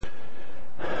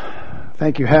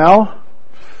Thank you, Hal.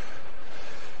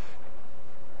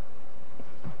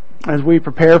 As we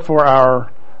prepare for our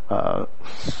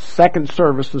second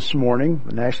service this morning,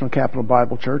 the National Capital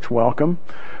Bible Church, welcome.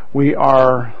 We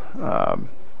are,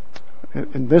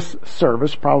 in this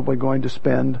service, probably going to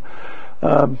spend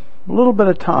a little bit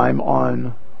of time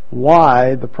on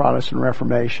why the Protestant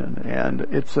Reformation. And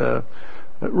it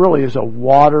really is a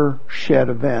watershed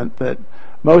event that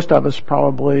most of us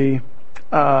probably,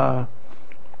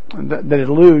 that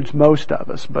eludes most of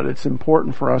us, but it's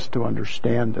important for us to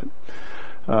understand it.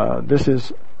 This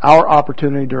is our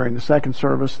opportunity during the second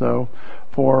service, though,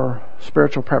 for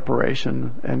spiritual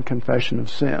preparation and confession of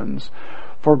sins.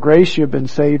 For grace you have been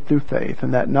saved through faith,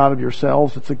 and that not of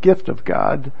yourselves, it's a gift of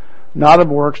God, not of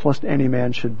works, lest any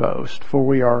man should boast. For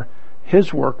we are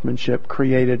His workmanship,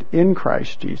 created in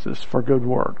Christ Jesus for good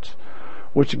works,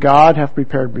 which God hath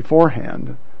prepared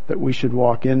beforehand, that we should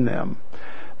walk in them.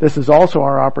 This is also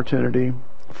our opportunity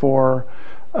for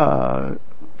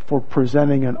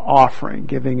presenting an offering,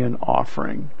 giving an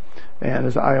offering. And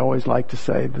as I always like to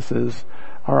say, this is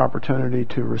our opportunity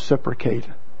to reciprocate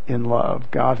in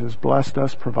love. God has blessed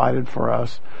us, provided for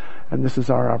us, and this is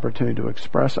our opportunity to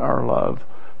express our love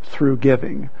through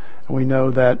giving. And we know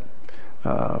that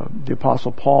the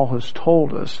Apostle Paul has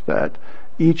told us that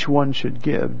each one should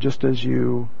give just as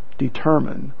you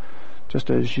determine, just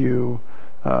as you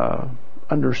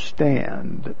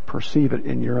understand, perceive it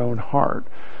in your own heart,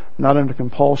 not under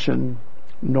compulsion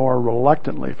nor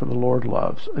reluctantly, for the Lord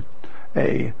loves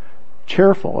a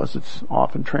cheerful, as it's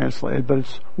often translated, but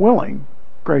it's willing,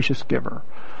 gracious giver.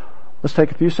 Let's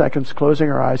take a few seconds closing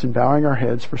our eyes and bowing our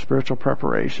heads for spiritual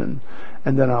preparation,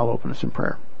 and then I'll open us in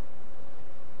prayer.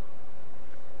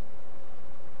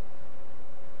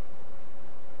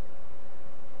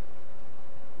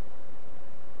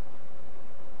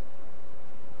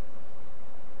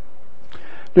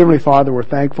 Dear Heavenly Father, we're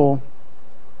thankful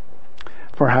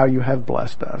for how you have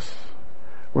blessed us.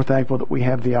 We're thankful that we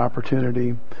have the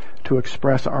opportunity to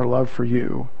express our love for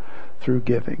you through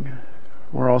giving.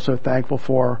 We're also thankful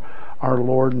for our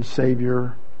Lord and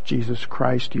Savior, Jesus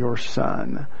Christ, your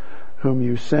Son, whom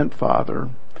you sent, Father,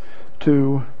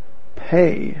 to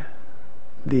pay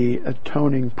the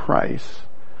atoning price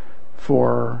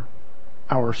for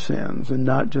our sins, and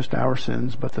not just our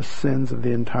sins, but the sins of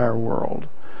the entire world.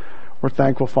 We're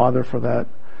thankful, Father, for that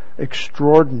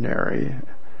extraordinary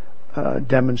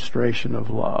demonstration of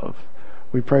love.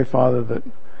 We pray, Father, that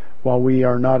while we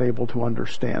are not able to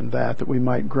understand that we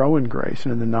might grow in grace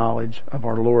and in the knowledge of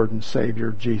our Lord and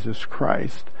Savior, Jesus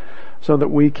Christ, so that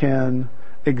we can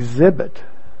exhibit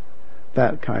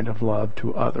that kind of love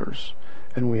to others.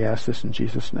 And we ask this in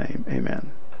Jesus' name.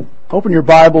 Amen. Open your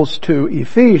Bibles to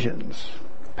Ephesians,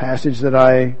 a passage that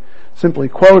I simply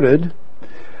quoted.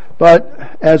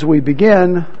 But as we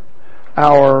begin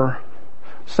our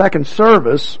second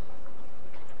service,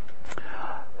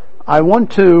 I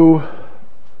want to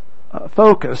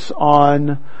focus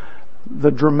on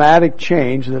the dramatic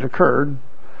change that occurred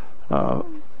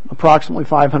approximately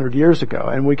 500 years ago.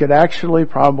 And we could actually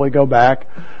probably go back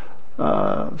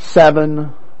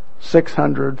 700,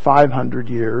 600, 500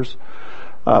 years.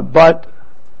 But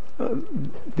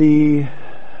the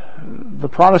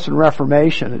Protestant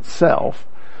Reformation itself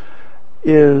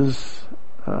is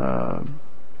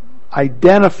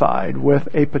identified with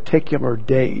a particular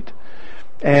date.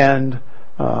 And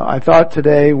I thought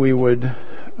today we would,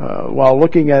 while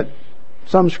looking at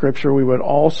some scripture, we would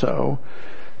also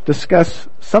discuss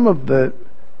some of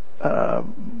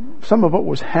what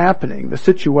was happening, the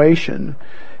situation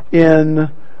in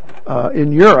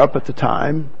Europe at the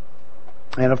time,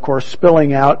 and of course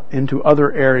spilling out into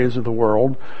other areas of the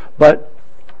world, but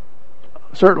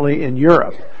certainly in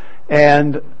Europe.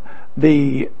 And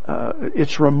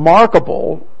it's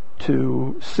remarkable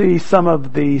to see some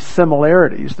of the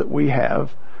similarities that we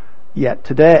have yet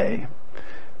today.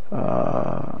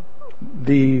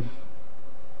 The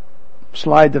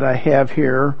slide that I have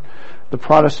here, the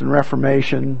Protestant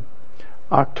Reformation,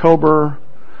 October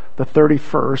the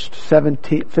 31st,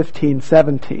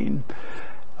 1517.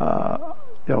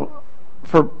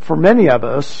 For many of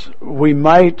us, we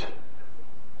might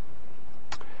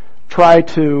try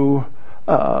to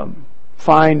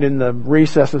find in the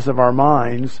recesses of our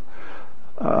minds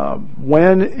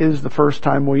when is the first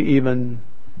time we even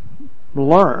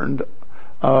learned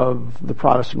of the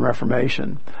Protestant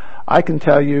Reformation. I can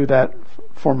tell you that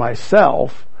for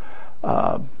myself,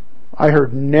 I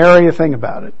heard nary a thing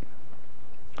about it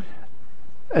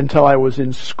until I was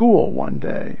in school one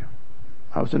day.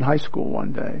 I was in high school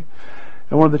one day,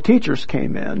 and one of the teachers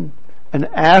came in and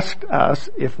asked us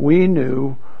if we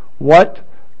knew what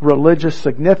religious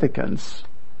significance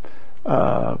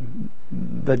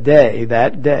that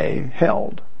day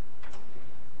held.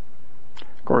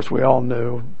 Of course, we all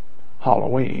knew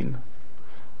Halloween,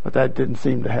 but that didn't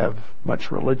seem to have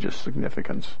much religious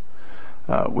significance.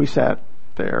 We sat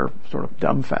there sort of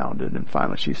dumbfounded, and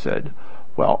finally she said,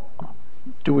 "Well,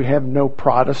 do we have no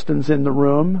Protestants in the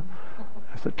room?"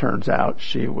 As it turns out,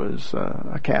 she was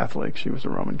a Catholic. She was a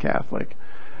Roman Catholic.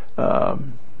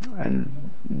 And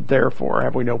therefore,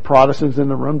 have we no Protestants in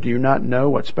the room? Do you not know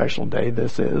what special day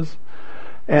this is?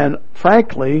 And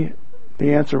frankly,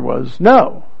 the answer was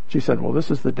no. She said, well, this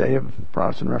is the day of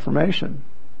Protestant Reformation,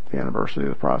 the anniversary of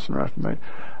the Protestant Reformation.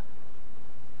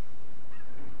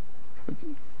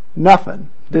 Nothing.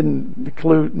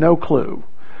 No clue.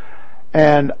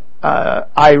 And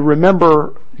I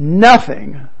remember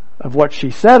nothing of what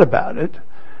she said about it,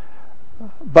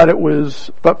 but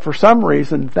for some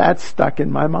reason that stuck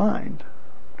in my mind.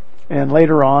 And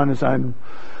later on, as I'm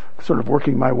sort of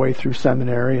working my way through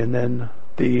seminary and then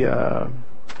the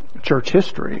church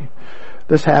history,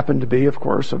 this happened to be, of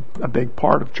course, a big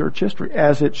part of church history,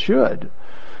 as it should,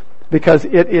 because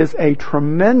it is a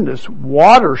tremendous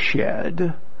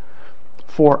watershed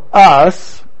for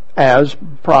us as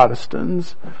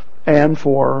Protestants and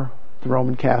for the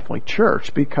Roman Catholic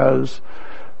Church, because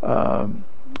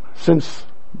since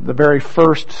the very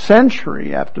first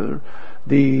century after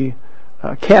the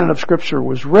canon of Scripture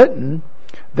was written,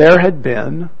 there had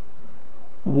been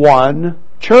one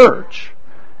church,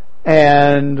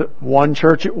 and one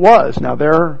church it was. Now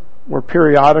there were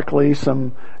periodically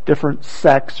some different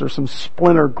sects or some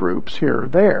splinter groups here or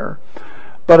there,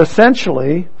 but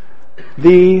essentially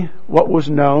what was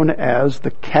known as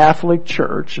the Catholic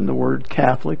Church, and the word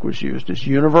Catholic was used as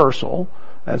universal,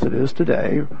 as it is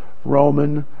today,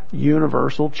 Roman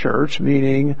Universal Church,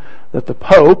 meaning that the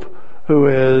Pope, who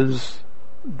is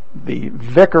the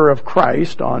vicar of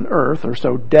Christ on earth, or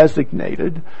so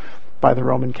designated by the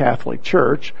Roman Catholic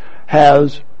Church,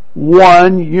 has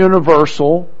one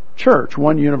universal church,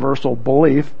 one universal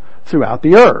belief throughout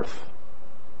the earth.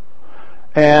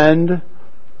 And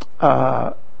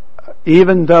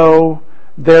even though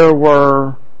there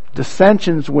were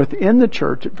dissensions within the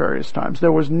church at various times,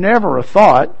 there was never a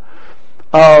thought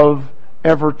of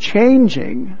ever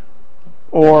changing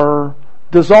or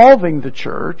dissolving the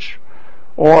church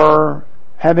or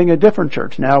having a different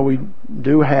church. Now we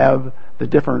do have the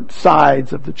different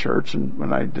sides of the church, and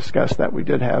when I discussed that, we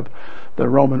did have the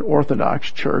Roman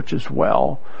Orthodox Church as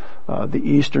well, the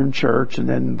Eastern Church, and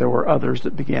then there were others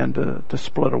that began to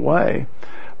split away.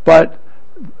 But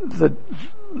the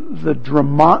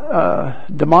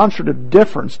demonstrative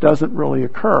difference doesn't really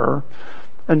occur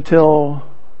until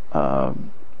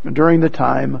during the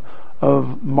time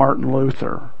of Martin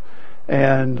Luther.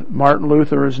 And Martin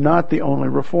Luther is not the only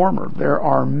reformer. There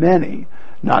are many,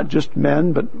 not just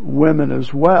men, but women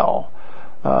as well.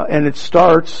 And it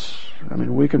starts,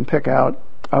 we can pick out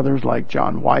others like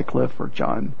John Wycliffe or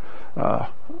John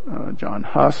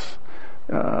Huss,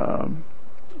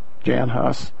 Jan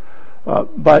Hus.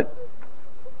 But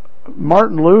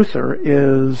Martin Luther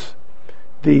is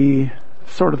the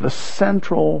sort of the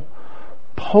central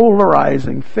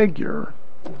polarizing figure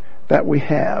that we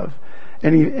have.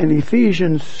 And in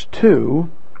Ephesians 2,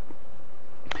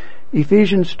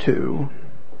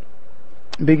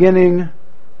 beginning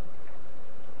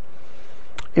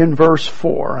in verse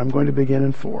 4, I'm going to begin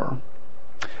in 4.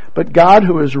 But God,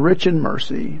 who is rich in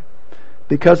mercy,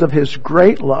 because of his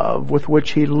great love with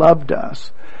which he loved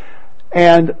us.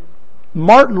 And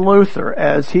Martin Luther,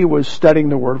 as he was studying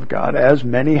the Word of God, as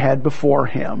many had before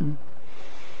him,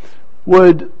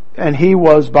 and he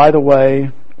was, by the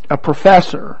way, a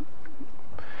professor,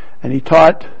 and he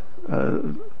taught,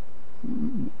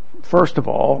 first of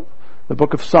all, the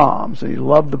book of Psalms, and he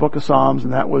loved the book of Psalms,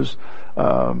 and that was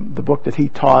the book that he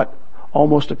taught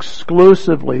almost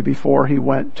exclusively before he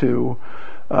went to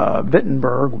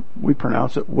Wittenberg. We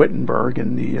pronounce it Wittenberg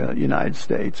in the United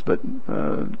States, but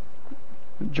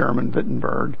German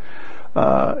Wittenberg.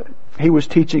 He was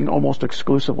teaching almost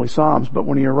exclusively Psalms, but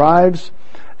when he arrives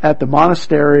at the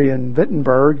monastery in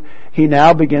Wittenberg, he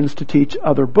now begins to teach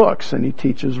other books, and he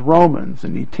teaches Romans,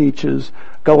 and he teaches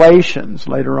Galatians,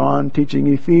 later on teaching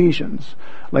Ephesians,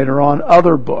 later on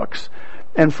other books.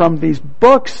 And from these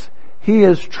books, he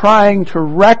is trying to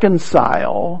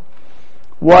reconcile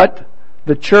what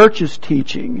the church is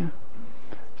teaching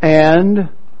and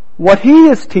what he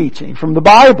is teaching from the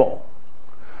Bible.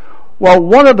 Well,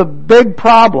 one of the big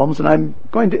problems, and I'm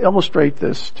going to illustrate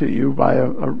this to you by a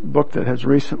book that has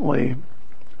recently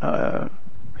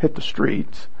hit the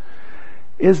streets,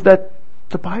 is that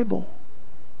the Bible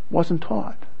wasn't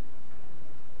taught.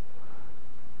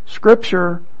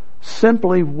 Scripture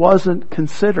simply wasn't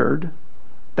considered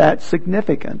that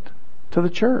significant to the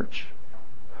church.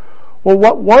 Well,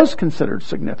 what was considered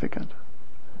significant?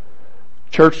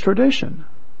 Church tradition.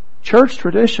 Church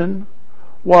tradition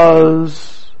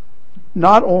was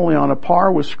not only on a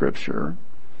par with Scripture,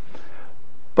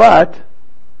 but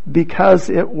because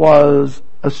it was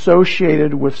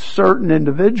associated with certain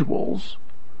individuals,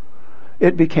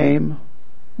 it became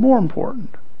more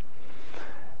important.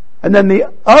 And then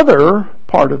the other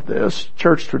part of this,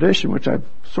 church tradition, which I've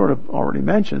sort of already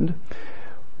mentioned,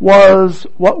 was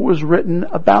what was written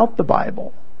about the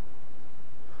Bible.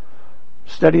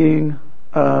 Studying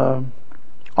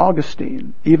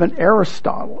Augustine, even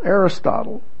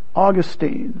Aristotle,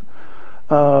 Augustine,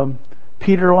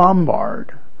 Peter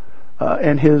Lombard,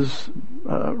 and his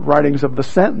writings of the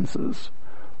sentences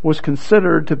was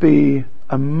considered to be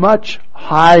a much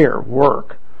higher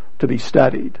work to be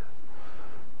studied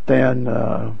than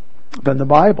the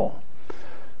Bible.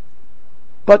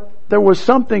 But there was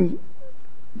something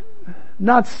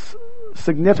not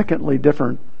significantly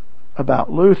different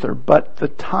about Luther, but the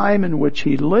time in which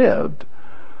he lived,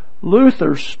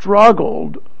 Luther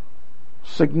struggled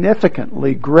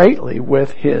significantly, greatly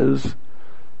with his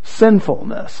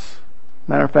sinfulness.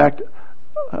 Matter of fact,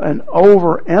 an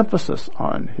overemphasis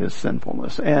on his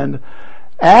sinfulness. And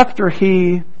after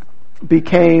he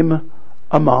became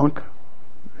a monk,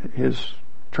 his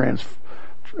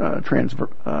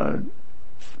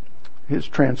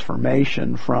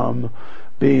transformation from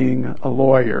being a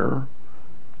lawyer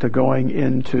to going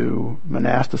into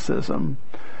monasticism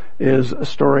is a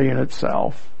story in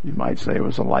itself. You might say it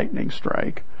was a lightning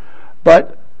strike.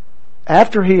 But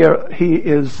after he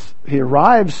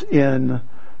arrives in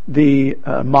the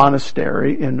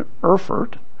monastery in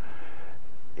Erfurt,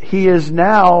 he is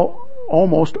now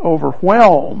almost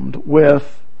overwhelmed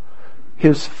with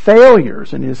his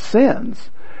failures and his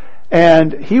sins.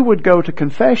 And he would go to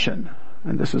confession.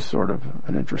 And this is sort of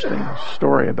an interesting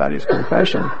story about his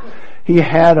confession. He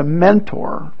had a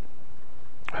mentor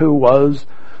who was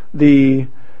we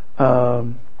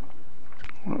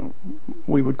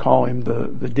would call him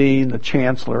the dean, the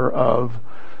chancellor of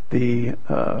the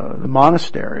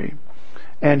monastery,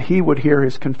 and he would hear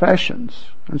his confessions,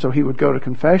 and so he would go to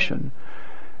confession,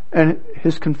 and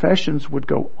his confessions would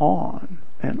go on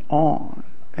and on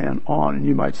and on, and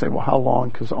you might say, well, how long?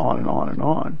 Because on and on and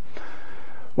on.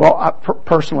 Well,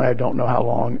 personally, I don't know how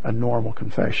long a normal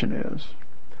confession is,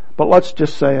 but let's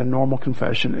just say a normal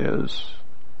confession is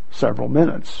several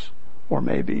minutes, or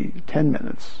maybe 10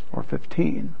 minutes, or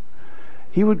 15.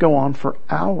 He would go on for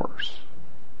hours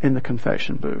in the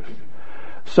confession booth.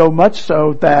 So much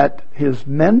so that his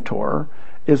mentor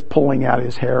is pulling out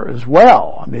his hair as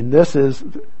well. I mean, this is,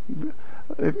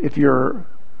 if you're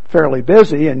fairly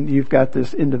busy and you've got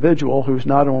this individual who's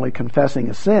not only confessing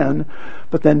a sin,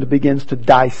 but then begins to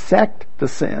dissect the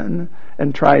sin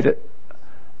and try to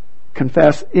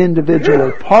confess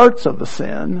individual parts of the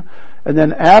sin, and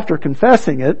then after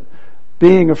confessing it,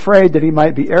 being afraid that he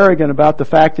might be arrogant about the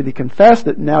fact that he confessed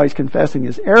it, and now he's confessing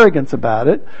his arrogance about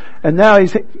it, and now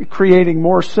he's creating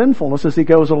more sinfulness as he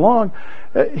goes along.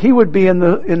 He would be in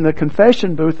the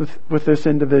confession booth with this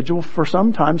individual for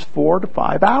sometimes 4 to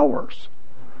 5 hours.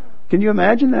 Can you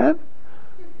imagine that?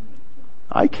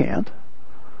 I can't.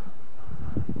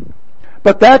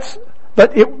 But that's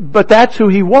who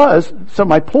he was. So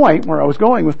my point, where I was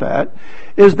going with that,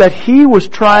 is that he was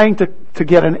trying to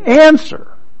get an answer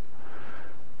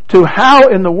to how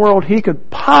in the world he could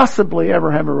possibly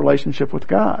ever have a relationship with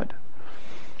God.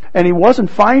 And he wasn't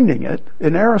finding it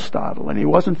in Aristotle, and he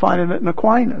wasn't finding it in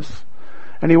Aquinas,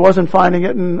 and he wasn't finding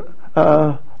it in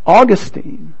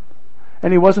Augustine,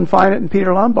 and he wasn't finding it in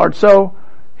Peter Lombard. So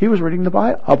he was reading the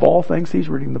Bible. Of all things, he's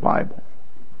reading the Bible.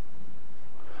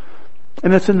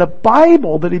 And it's in the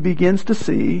Bible that he begins to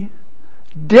see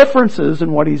differences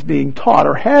in what he's being taught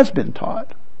or has been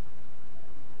taught.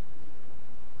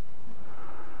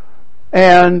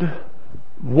 And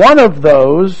one of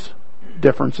those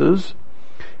differences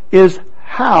is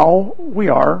how we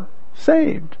are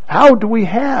saved. How do we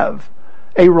have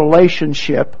a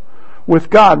relationship with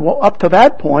God? Well, up to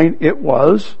that point, it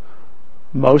was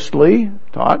mostly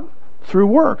taught through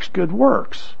works, good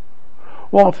works.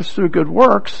 Well, if it's through good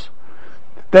works,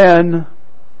 then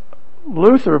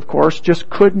Luther, of course, just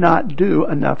could not do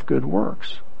enough good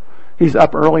works. He's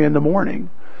up early in the morning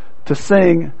to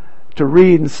sing, to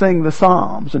read and sing the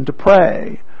Psalms, and to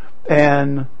pray,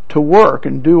 and to work,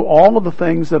 and do all of the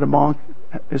things that a monk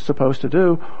is supposed to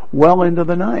do well into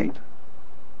the night.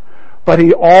 But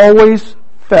he always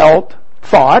thought,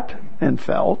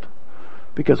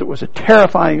 because it was a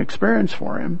terrifying experience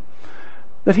for him,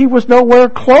 that he was nowhere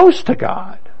close to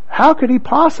God. How could he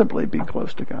possibly be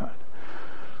close to God?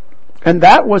 And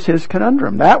that was his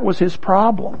conundrum. That was his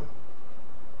problem.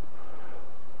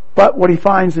 But what he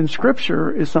finds in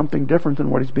Scripture is something different than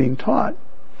what he's being taught.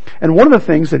 And one of the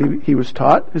things that he was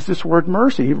taught is this word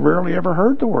mercy. He rarely ever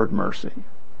heard the word mercy.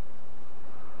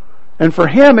 And for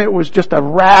him it was just a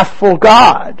wrathful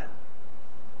God.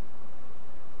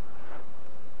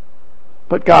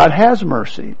 But God has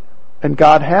mercy. And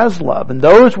God has love. And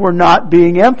those were not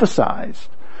being emphasized.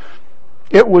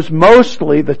 It was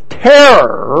mostly the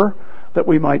terror that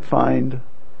we might find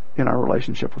in our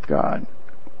relationship with God.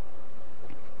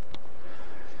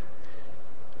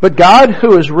 But God,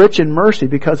 who is rich in mercy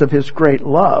because of His great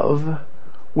love,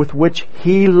 with which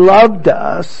He loved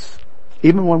us,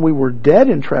 even when we were dead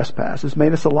in trespasses,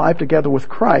 made us alive together with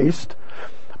Christ.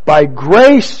 By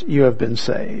grace you have been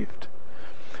saved,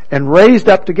 and raised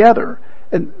up together.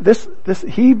 And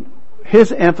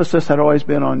his emphasis had always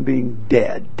been on being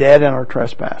dead in our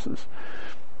trespasses.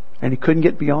 And he couldn't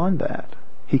get beyond that.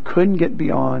 He couldn't get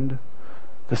beyond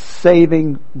the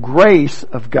saving grace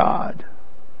of God.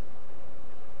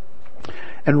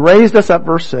 And raised us up,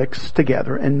 verse 6,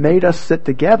 together, and made us sit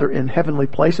together in heavenly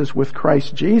places with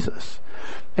Christ Jesus.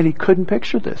 And he couldn't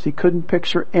picture this. He couldn't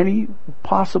picture any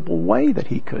possible way that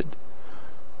he could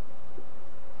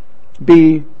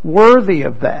be worthy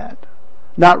of that.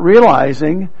 Not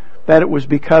realizing that it was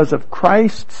because of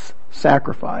Christ's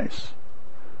sacrifice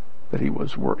that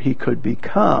he could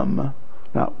become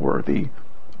not worthy,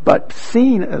 but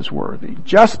seen as worthy,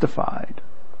 justified.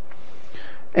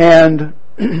 And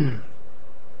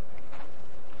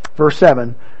verse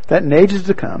 7, that in ages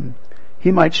to come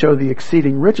he might show the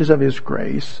exceeding riches of his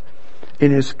grace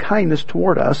in his kindness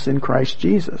toward us in Christ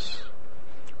Jesus.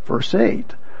 Verse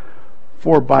 8,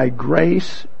 for by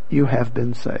grace you have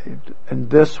been saved. And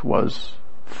this was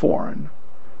foreign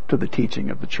to the teaching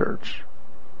of the church.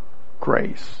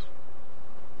 Grace.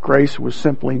 Grace was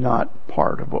simply not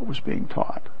part of what was being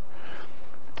taught.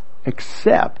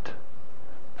 Except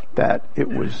that it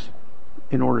was,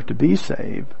 in order to be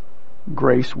saved,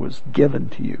 grace was given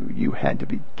to you. You had to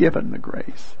be given the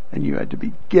grace. And you had to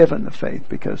be given the faith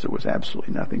because there was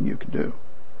absolutely nothing you could do.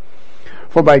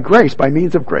 For by grace, by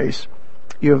means of grace,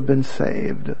 you have been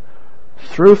saved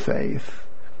through faith,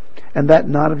 and that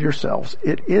not of yourselves.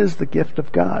 It is the gift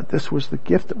of God. This was the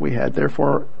gift that we had.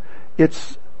 Therefore,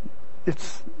 it's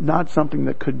not something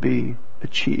that could be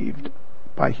achieved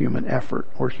by human effort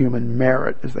or human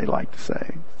merit, as they like to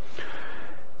say.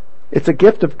 It's a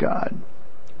gift of God.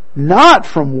 Not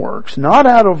from works, not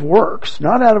out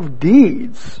of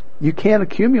deeds. You can't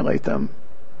accumulate them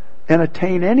and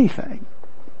attain anything,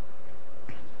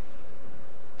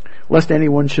 lest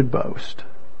anyone should boast.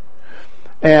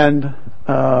 And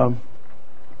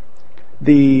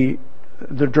the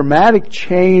dramatic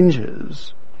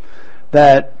changes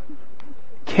that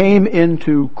came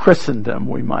into Christendom,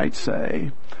 we might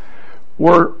say,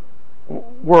 were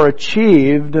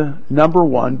achieved, number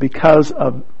one, because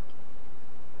of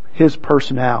his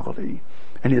personality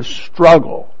and his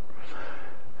struggle.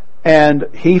 And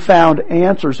he found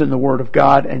answers in the Word of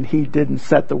God, and he didn't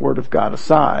set the Word of God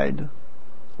aside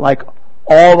like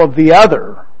all of the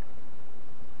other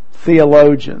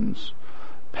theologians,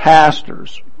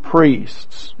 pastors,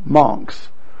 priests, monks.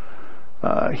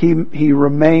 He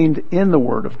remained in the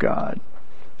Word of God.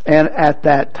 And at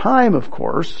that time, of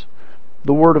course,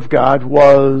 the Word of God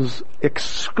was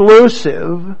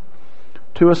exclusive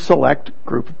to a select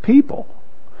group of people.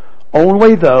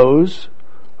 Only those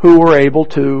who were able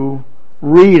to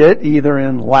read it either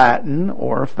in Latin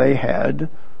or if they had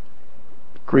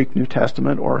Greek New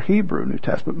Testament or Hebrew New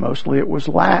Testament. Mostly it was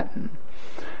Latin.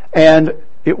 And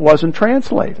it wasn't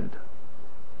translated.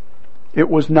 It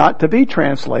was not to be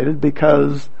translated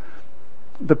because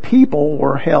the people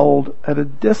were held at a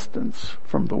distance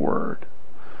from the Word.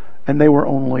 And they were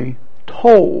only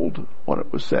told what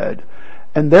it was said.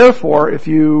 And therefore, if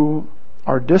you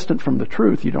are distant from the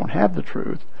truth, you don't have the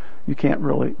truth. You can't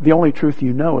really, the only truth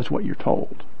you know is what you're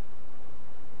told.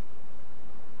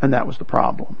 And that was the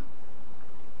problem.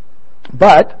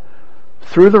 But,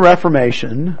 through the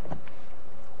Reformation,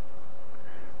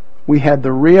 we had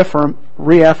the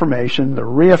reaffirmation, the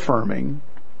reaffirming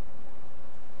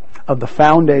of the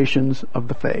foundations of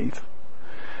the faith.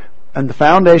 And the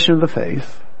foundation of the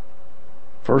faith,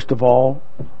 first of all,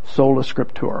 sola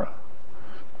scriptura.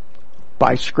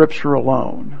 By Scripture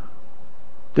alone.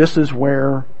 This is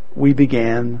where we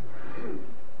began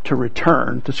to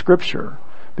return to Scripture.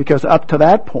 Because up to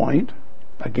that point,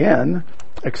 again,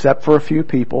 except for a few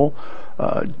people,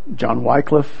 John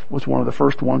Wycliffe was one of the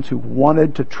first ones who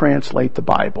wanted to translate the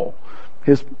Bible.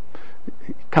 He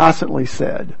constantly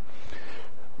said,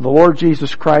 the Lord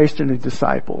Jesus Christ and His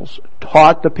disciples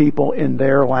taught the people in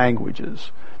their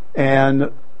languages,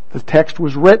 and the text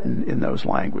was written in those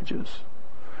languages.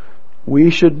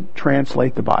 We should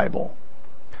translate the Bible.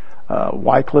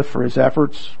 Wycliffe, for his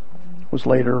efforts, was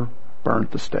later burned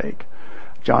at the stake.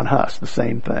 John Huss, the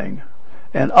same thing.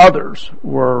 And others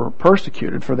were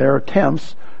persecuted for their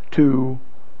attempts to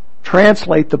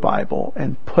translate the Bible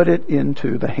and put it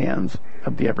into the hands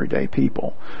of the everyday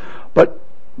people. But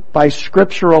by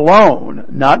Scripture alone,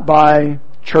 not by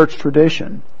church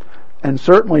tradition, and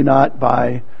certainly not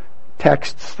by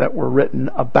texts that were written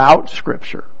about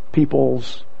Scripture,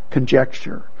 people's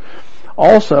conjecture.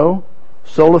 Also,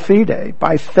 sola fide,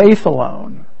 by faith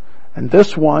alone. And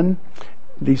this one,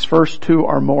 these first two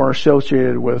are more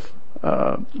associated with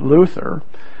Luther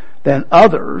than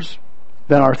others,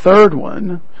 than our third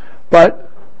one,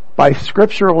 but by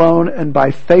Scripture alone and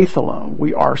by faith alone,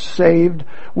 we are saved.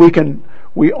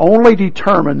 We only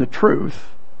determine the truth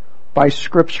by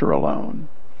Scripture alone.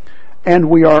 And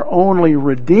we are only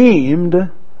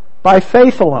redeemed by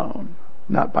faith alone,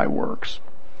 not by works.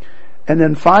 And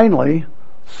then finally,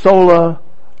 sola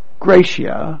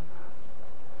gratia,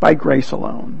 by grace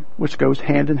alone, which goes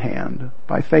hand in hand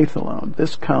by faith alone.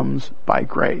 This comes by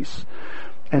grace.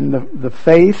 And the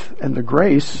faith and the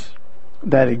grace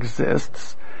that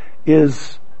exists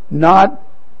is not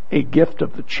a gift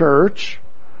of the church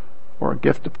or a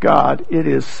gift of God. It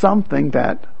is something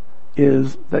that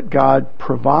God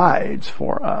provides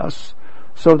for us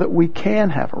so that we can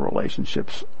have a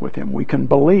relationship with Him. We can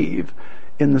believe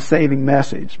in the saving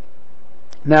message.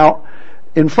 Now,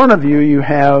 in front of you, you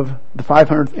have the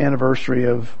 500th anniversary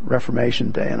of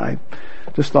Reformation Day, and I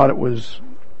just thought it was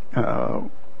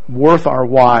worth our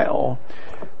while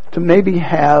to maybe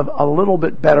have a little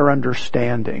bit better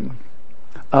understanding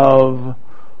of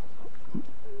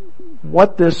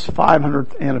what this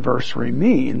 500th anniversary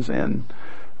means, and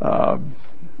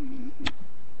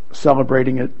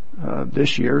celebrating it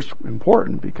this year is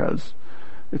important because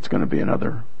it's going to be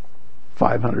another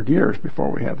 500 years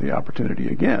before we have the opportunity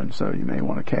again, so you may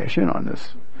want to cash in on this.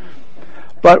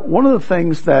 But one of the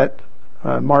things that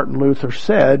Martin Luther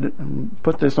said, and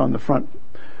put this on the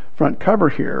front cover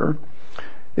here,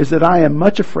 is that I am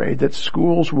much afraid that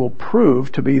schools will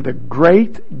prove to be the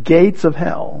great gates of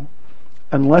hell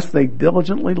unless they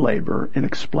diligently labor in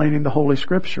explaining the Holy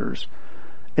Scriptures,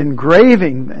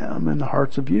 engraving them in the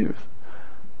hearts of youth.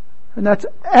 And that's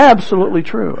absolutely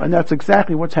true, and that's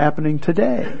exactly what's happening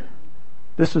today.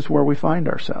 This is where we find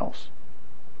ourselves.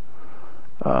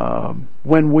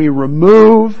 When we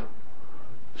remove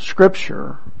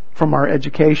Scripture from our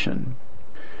education,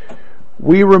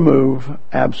 we remove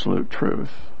absolute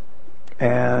truth,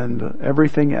 and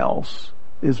everything else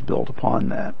is built upon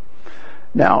that.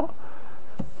 Now,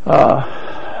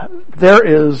 there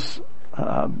is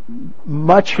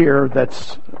much here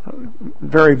that's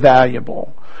very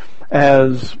valuable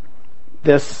as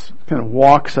this kind of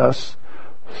walks us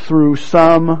through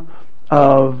some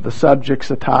of the subjects,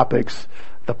 the topics,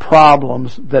 the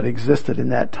problems that existed in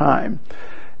that time.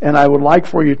 And I would like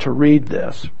for you to read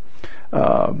this.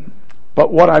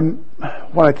 But what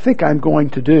I think I'm going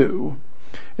to do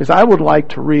is I would like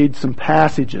to read some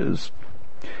passages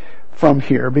from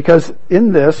here, because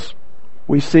in this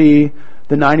we see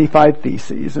the 95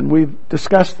 Theses, and we've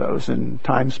discussed those in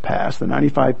times past. The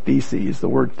 95 Theses, the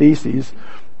word theses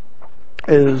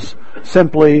is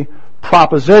simply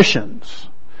propositions.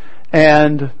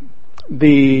 And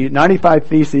the 95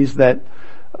 Theses that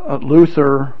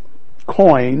Luther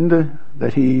coined,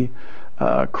 that he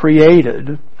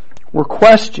created, were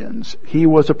questions. He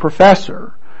was a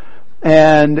professor,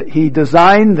 and he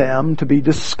designed them to be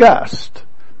discussed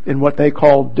in what they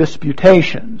called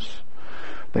disputations.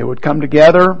 They would come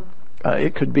together.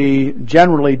 It could be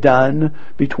generally done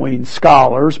between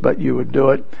scholars, but you would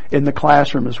do it in the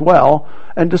classroom as well,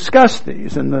 and discuss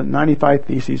these. And the 95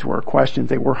 Theses were questions.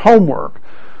 They were homework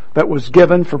that was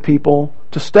given for people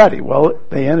to study. Well,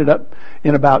 they ended up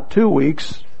in about 2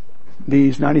 weeks.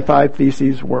 These 95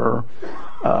 Theses were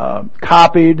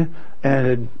copied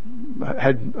and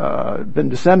had been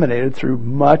disseminated through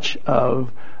much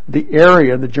of the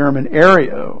area, the German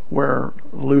area where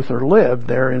Luther lived,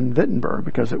 there in Wittenberg,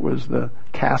 because it was the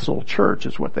castle church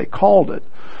is what they called it.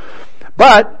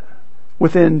 But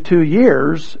within 2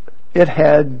 years, it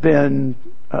had been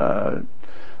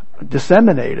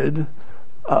disseminated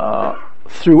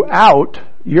throughout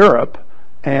Europe,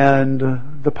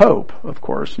 and the Pope, of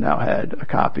course, now had a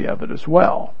copy of it as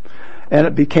well. And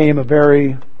it became a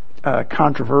very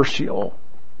controversial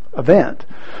event.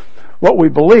 What we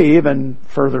believe, and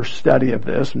further study of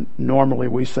this, normally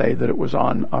we say that it was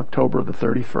on October the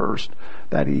 31st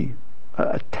that he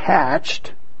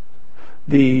attached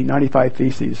the 95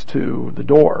 Theses to the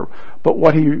door. But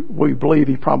what we believe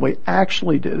he probably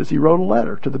actually did is he wrote a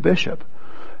letter to the bishop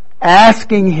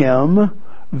asking him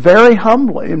very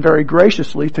humbly and very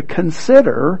graciously to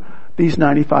consider these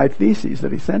 95 Theses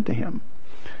that he sent to him.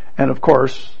 And of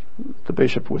course, the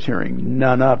bishop was hearing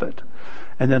none of it.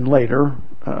 And then later,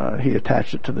 he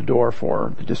attached it to the door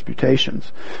for the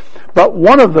disputations. But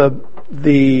one of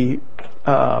the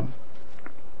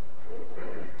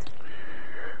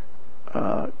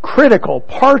critical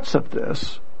parts of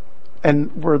this,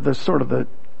 and where the sort of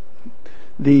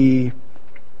the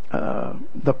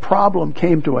problem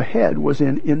came to a head, was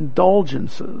in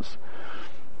indulgences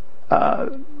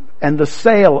and the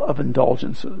sale of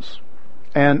indulgences.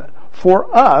 And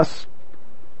for us,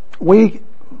 we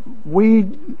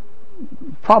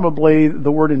probably,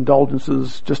 the word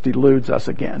indulgences just eludes us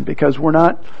again, because we're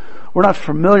not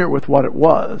familiar with what it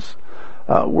was.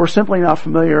 We're simply not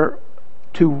familiar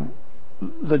to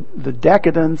the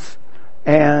decadence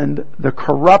and the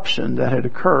corruption that had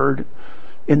occurred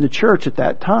in the church at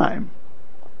that time.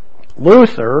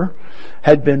 Luther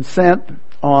had been sent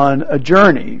on a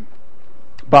journey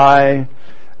by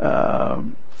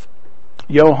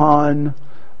Johann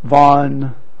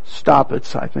von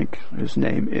Staupitz, I think his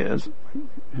name is.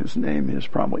 His name is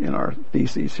probably in our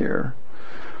theses here.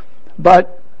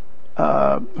 But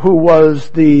who was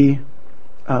the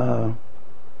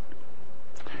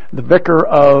vicar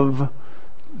of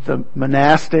the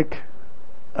monastic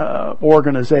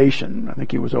organization. I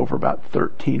think he was over about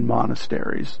 13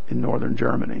 monasteries in northern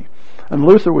Germany. And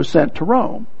Luther was sent to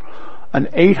Rome, an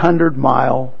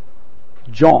 800-mile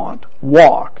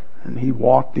walk, and he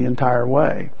walked the entire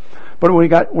way. But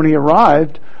when he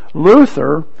arrived,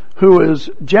 Luther, who is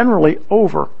generally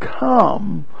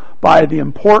overcome by the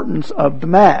importance of the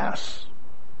Mass,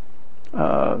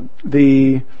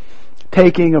 the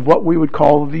taking of what we would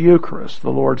call the Eucharist,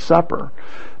 the Lord's Supper,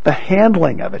 the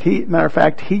handling of it. Matter of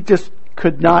fact, he just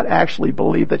could not actually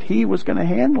believe that he was going to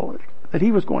handle it, that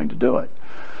he was going to do it.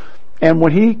 And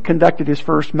when he conducted his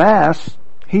first Mass,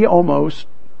 he almost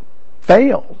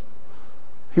failed.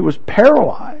 He was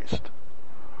paralyzed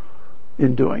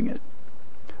in doing it.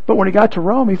 But when he got to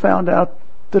Rome, he found out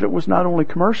that it was not only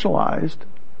commercialized,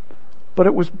 but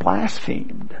it was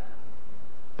blasphemed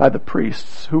by the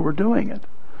priests who were doing it.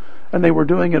 And they were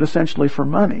doing it essentially for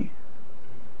money.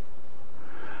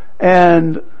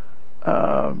 And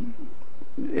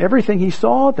everything he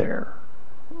saw there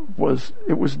was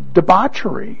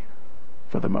debauchery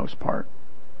for the most part.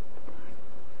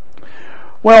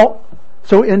 Well,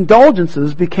 so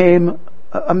indulgences became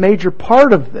a major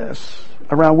part of this,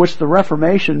 around which the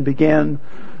Reformation began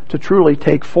to truly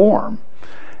take form.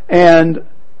 And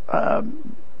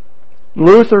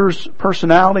Luther's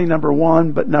personality, number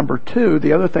one, but number two,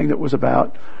 the other thing that was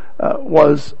about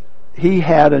was he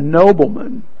had a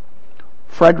nobleman,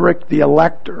 Frederick the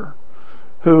Elector,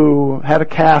 who had a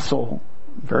castle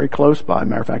very close by.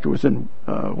 Matter of fact, it was in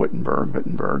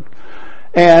Wittenberg,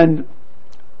 and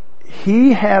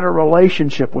he had a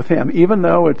relationship with him, even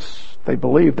though they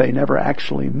believe they never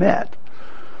actually met.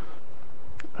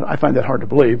 I find that hard to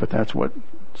believe, but that's what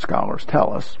scholars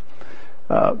tell us.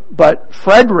 But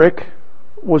Frederick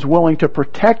was willing to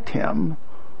protect him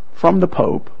from the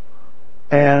Pope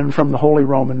and from the Holy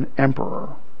Roman Emperor.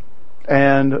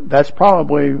 And that's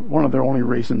probably one of the only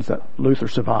reasons that Luther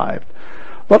survived.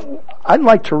 But I'd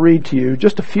like to read to you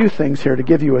just a few things here to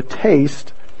give you a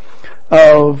taste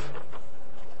of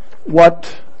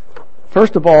what,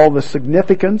 first of all, the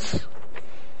significance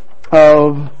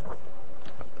of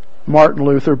Martin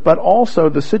Luther, but also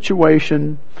the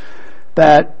situation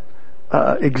that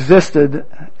existed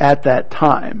at that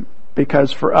time,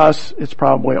 because for us it's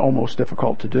probably almost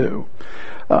difficult to do.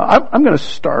 I'm going to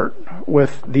start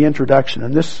with the introduction,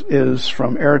 and this is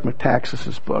from Eric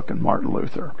Metaxas's book on Martin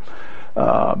Luther.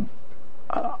 I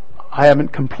haven't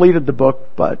completed the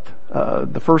book, but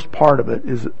the first part of it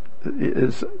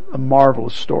is a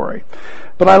marvelous story.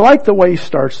 But I like the way he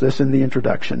starts this in the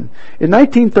introduction. In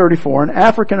 1934, an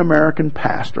African-American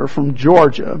pastor from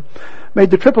Georgia made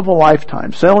the trip of a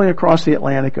lifetime, sailing across the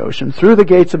Atlantic Ocean, through the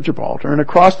gates of Gibraltar, and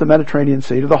across the Mediterranean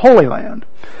Sea to the Holy Land.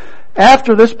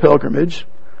 After this pilgrimage,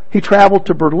 he traveled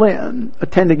to Berlin,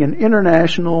 attending an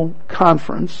international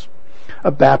conference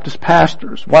of Baptist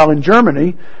pastors. While in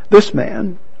Germany, this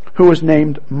man, who was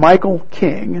named Michael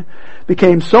King,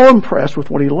 became so impressed with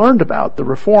what he learned about the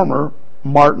Reformer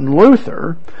Martin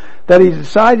Luther that he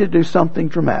decided to do something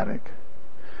dramatic.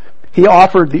 He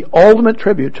offered the ultimate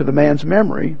tribute to the man's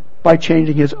memory by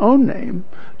changing his own name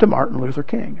to Martin Luther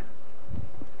King.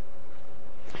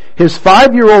 His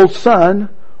 5-year-old son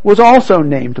was also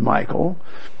named Michael,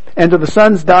 and to the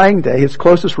son's dying day, his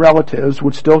closest relatives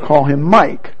would still call him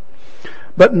Mike.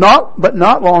 But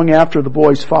not long after the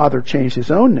boy's father changed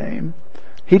his own name,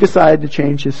 he decided to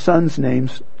change his son's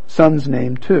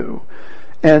name too.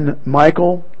 And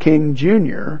Michael King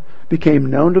Jr. became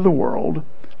known to the world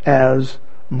as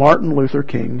Martin Luther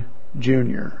King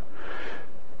Jr.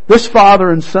 This father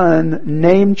and son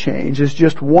name change is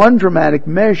just one dramatic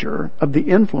measure of the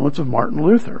influence of Martin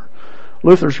Luther.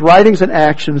 Luther's writings and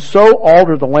actions so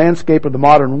altered the landscape of the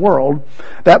modern world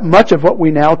that much of what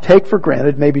we now take for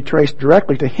granted may be traced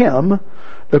directly to him,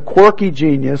 the quirky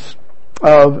genius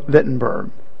of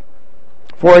Wittenberg.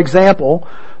 For example,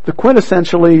 the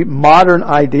quintessentially modern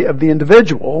idea of the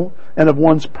individual and of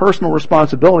one's personal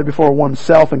responsibility before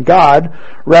oneself and God,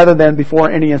 rather than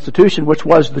before any institution, which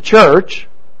was the church,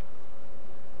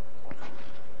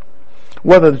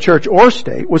 whether the church or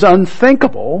state, was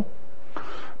unthinkable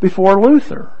before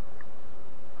Luther.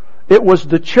 It was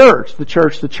the church,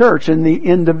 and the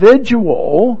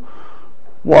individual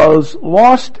was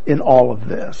lost in all of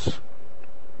this.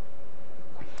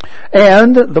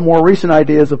 And the more recent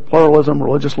ideas of pluralism,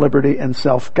 religious liberty, and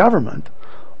self-government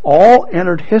all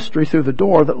entered history through the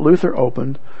door that Luther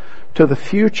opened to the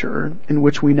future in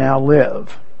which we now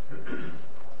live.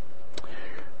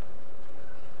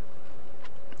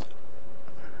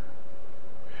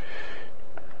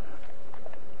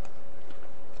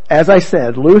 As I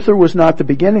said, Luther was not the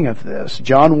beginning of this.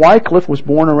 John Wycliffe was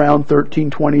born around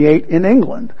 1328 in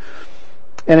England.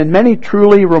 And in many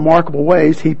truly remarkable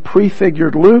ways, he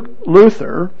prefigured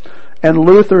Luther and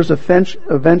Luther's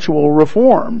eventual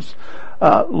reforms.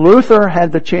 Luther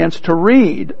had the chance to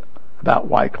read about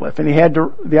Wycliffe, and he had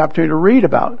the opportunity to read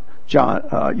about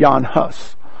Jan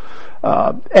Hus.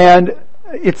 And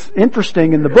it's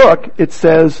interesting in the book, it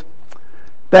says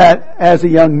that as a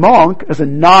young monk, as a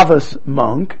novice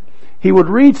monk, he would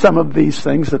read some of these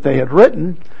things that they had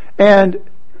written, and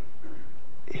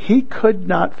he could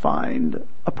not find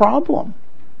a problem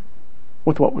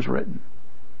with what was written.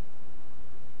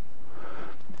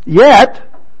 Yet,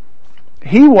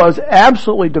 he was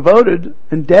absolutely devoted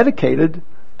and dedicated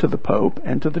to the Pope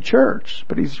and to the Church.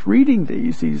 But he's reading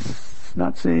these, he's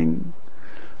not seeing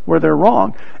where they're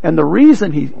wrong. And the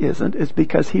reason he isn't is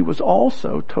because he was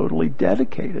also totally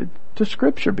dedicated to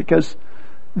Scripture, because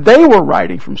they were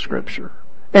writing from Scripture,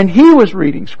 and he was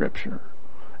reading Scripture.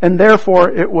 And therefore,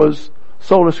 it was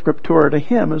sola scriptura to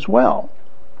him as well.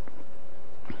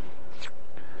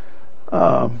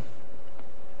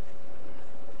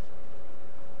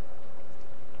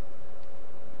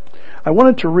 I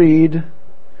wanted to read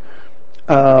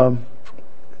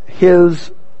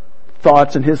his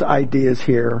thoughts and his ideas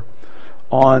here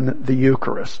on the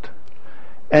Eucharist.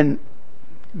 And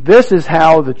this is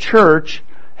how the church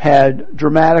had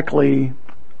dramatically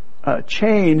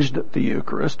changed the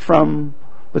Eucharist from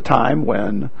the time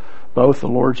when both the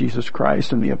Lord Jesus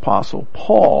Christ and the Apostle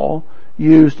Paul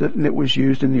used it, and it was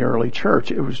used in the early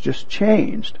church. It was just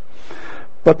changed.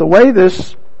 But the way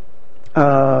this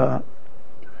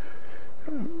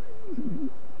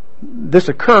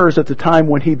occurs at the time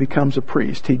when he becomes a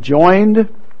priest. He joined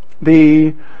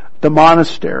the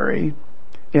monastery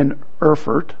in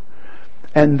Erfurt,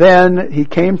 and then he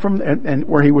came from and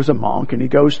where he was a monk, and he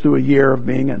goes through a year of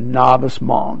being a novice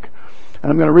monk.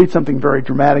 And I'm going to read something very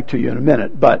dramatic to you in a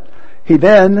minute, but he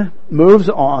then moves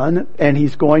on and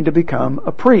he's going to become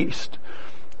a priest.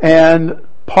 And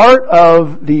part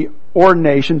of the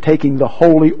ordination, taking the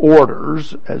holy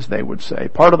orders, as they would say,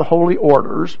 part of the holy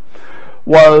orders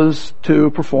was to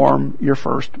perform your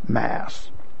first Mass.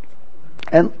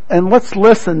 And let's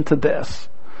listen to this,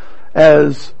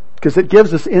 because it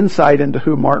gives us insight into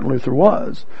who Martin Luther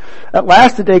was. At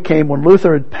last the day came when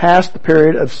Luther had passed the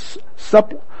period of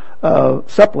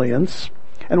suppliance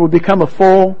and would become a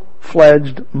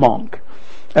full-fledged monk.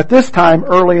 At this time,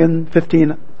 early in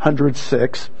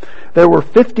 1506, there were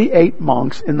 58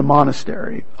 monks in the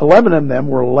monastery. 11 of them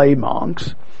were lay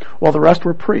monks, while the rest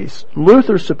were priests.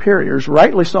 Luther's superiors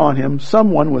rightly saw in him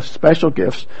someone with special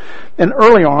gifts, and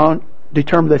early on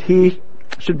determined that he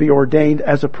should be ordained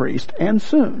as a priest, and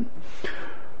soon.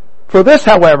 For this,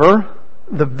 however,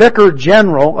 the Vicar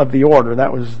General of the order,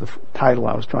 that was the title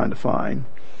I was trying to find,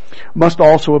 must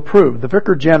also approve. The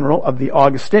Vicar General of the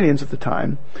Augustinians at the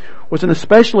time was an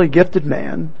especially gifted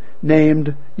man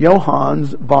named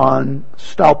Johannes von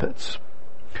Staupitz.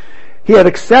 He had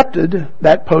accepted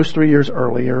that post 3 years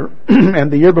earlier, and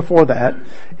the year before that,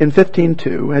 in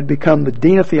 1502, had become the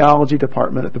Dean of Theology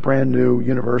Department at the brand new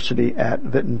university at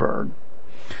Wittenberg.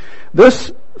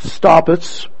 This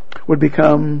Staupitz would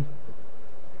become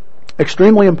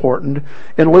extremely important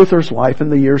in Luther's life in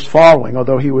the years following,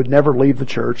 although he would never leave the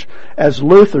church as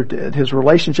Luther did. His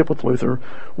relationship with Luther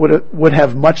would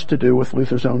have much to do with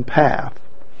Luther's own path.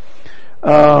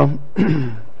 On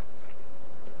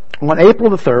April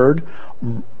the 3rd,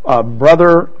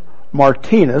 Brother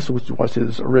Martinus, which was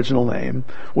his original name,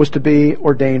 was to be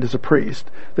ordained as a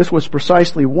priest. This was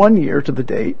precisely 1 year to the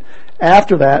date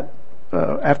after the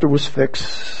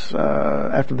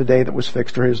day that was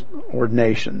fixed for his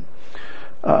ordination.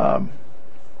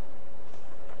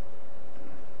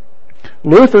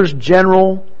 Luther's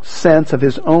general sense of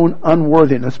his own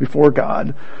unworthiness before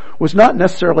God was not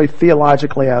necessarily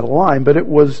theologically out of line, but it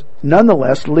was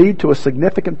nonetheless lead to a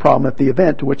significant problem at the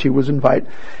event to which he was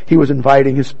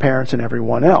inviting his parents and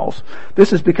everyone else.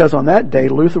 This is because on that day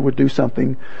Luther would do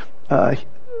something that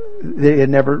he had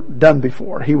never done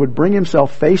before. He would bring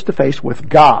himself face to face with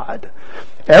God.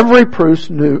 Every priest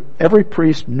knew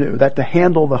that to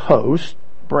handle the host,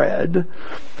 bread,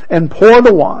 and pour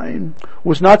the wine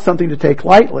was not something to take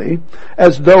lightly,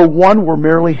 as though one were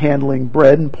merely handling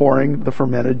bread and pouring the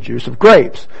fermented juice of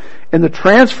grapes. In the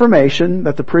transformation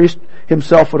that the priest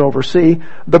himself would oversee,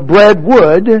 the bread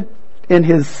would, in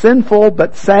his sinful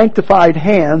but sanctified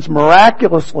hands,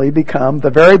 miraculously become the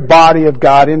very body of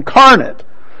God incarnate,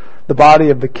 the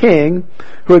body of the King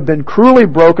who had been cruelly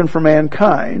broken for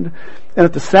mankind. And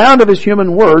at the sound of his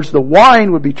human words, the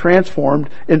wine would be transformed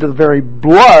into the very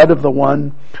blood of the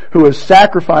one who was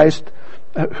sacrificed,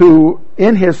 who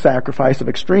in his sacrifice of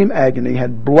extreme agony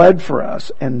had bled for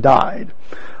us and died.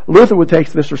 Luther would take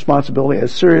this responsibility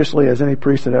as seriously as any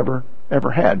priest had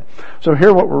ever had. So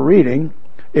here what we're reading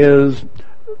is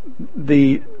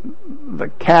the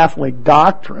Catholic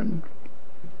doctrine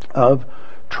of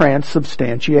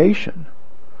transubstantiation,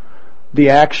 the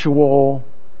actual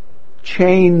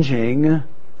changing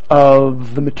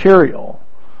of the material,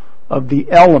 of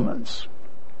the elements.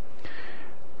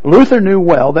 Luther knew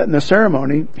well that in the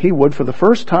ceremony he would, for the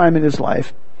first time in his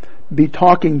life, be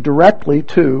talking directly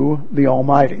to the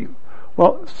Almighty.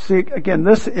 Well, see, again,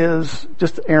 this is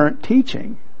just errant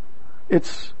teaching.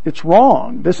 It's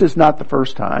wrong. This is not the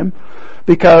first time,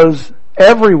 because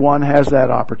everyone has that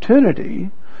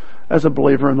opportunity as a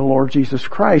believer in the Lord Jesus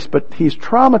Christ, but he's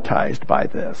traumatized by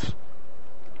this.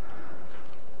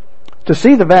 To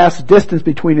see the vast distance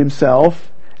between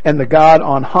himself and the God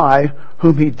on high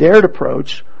whom he dared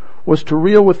approach was to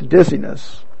reel with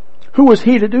dizziness. Who was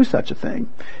he to do such a thing?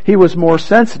 He was more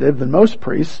sensitive than most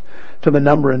priests to the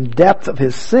number and depth of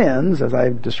his sins, as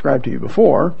I've described to you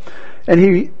before, and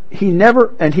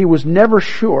he was never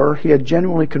sure he had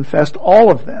genuinely confessed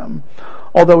all of them,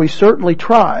 although he certainly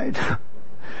tried.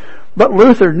 But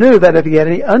Luther knew that if he had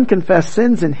any unconfessed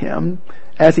sins in him,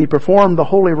 as he performed the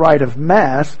holy rite of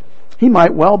Mass, he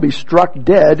might well be struck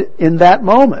dead in that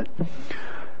moment.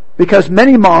 Because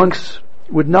many monks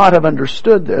would not have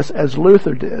understood this as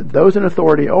Luther did. Those in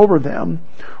authority over them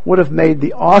would have made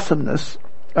the awesomeness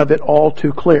of it all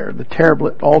too clear,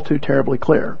 all too terribly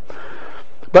clear.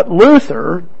 But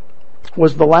Luther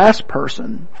was the last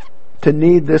person to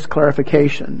need this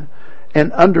clarification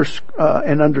and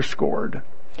underscored.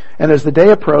 And as the day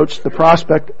approached, the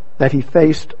prospect that he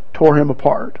faced tore him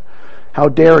apart. How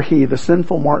dare he, the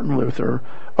sinful Martin Luther,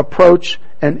 approach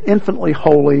an infinitely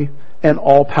holy and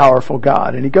all-powerful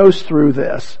God? And he goes through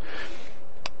this.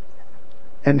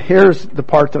 And here's the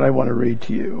part that I want to read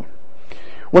to you.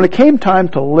 When it came time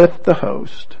to lift the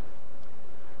host,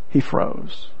 he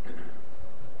froze.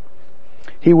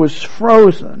 He was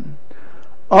frozen,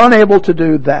 unable to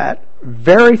do that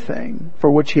very thing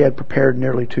for which he had prepared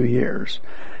nearly 2 years,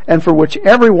 and for which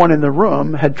everyone in the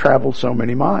room had traveled so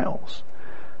many miles.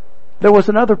 There was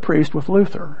another priest with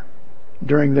Luther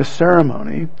during this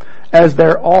ceremony, as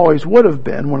there always would have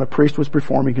been when a priest was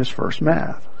performing his first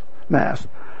Mass.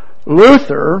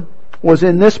 Luther was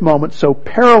in this moment so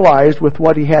paralyzed with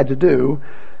what he had to do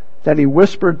that he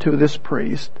whispered to this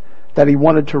priest that he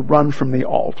wanted to run from the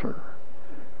altar.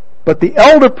 But the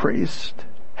elder priest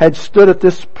had stood at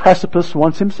this precipice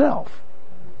once himself.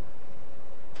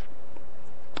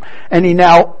 And he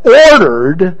now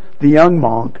ordered the young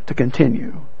monk to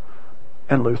continue.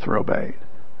 And Luther obeyed.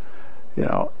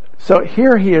 So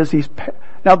here he is.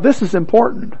 Now this is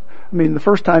important. I mean, the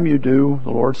first time you do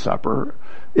the Lord's Supper,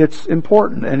 it's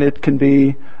important, and it can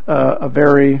be a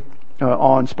very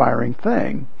awe-inspiring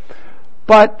thing.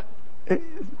 But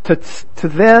to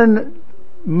then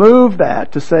move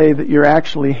that to say that you're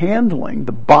actually handling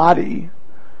the body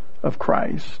of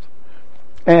Christ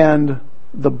and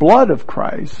the blood of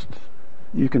Christ,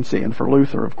 you can see, and for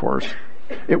Luther, of course,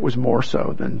 it was more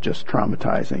so than just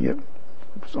traumatizing. It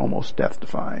was almost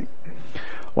death-defying.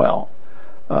 Well,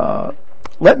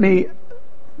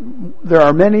 there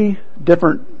are many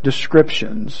different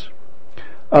descriptions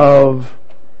of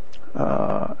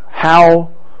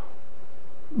how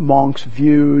monks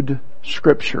viewed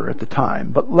Scripture at the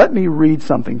time. But let me read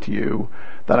something to you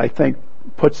that I think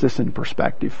puts this in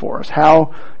perspective for us.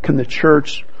 How can the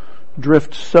church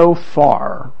drift so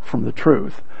far from the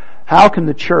truth? How can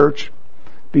the church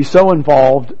be so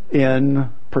involved in,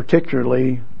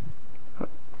 particularly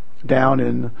down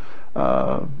in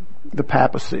the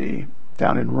papacy,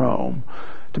 down in Rome,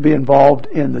 to be involved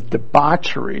in the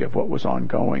debauchery of what was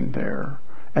ongoing there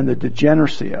and the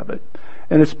degeneracy of it?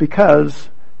 And it's because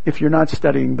if you're not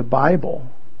studying the Bible,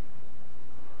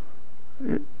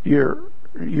 you're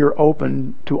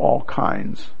open to all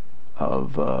kinds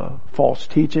of false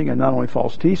teaching, and not only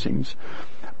false teachings,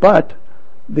 but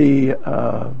the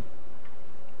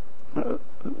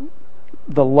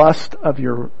lust of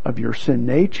your sin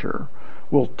nature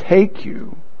will take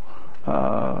you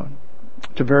to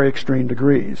very extreme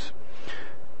degrees.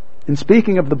 In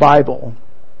speaking of the Bible,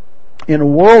 in a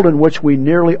world in which we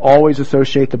nearly always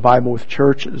associate the Bible with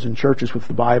churches and churches with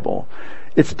the Bible,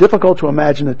 it's difficult to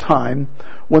imagine a time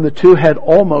when the two had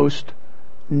almost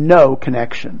no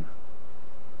connection.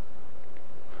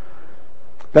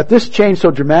 That this changed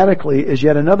so dramatically is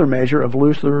yet another measure of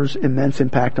Luther's immense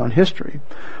impact on history.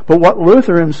 But what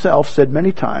Luther himself said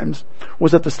many times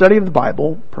was that the study of the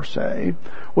Bible, per se,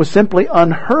 was simply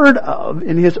unheard of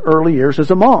in his early years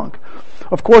as a monk.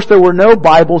 Of course, there were no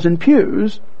Bibles in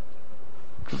pews,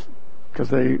 because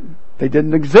they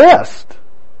didn't exist.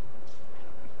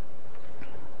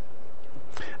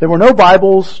 There were no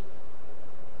Bibles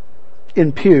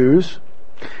in pews,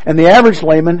 and the average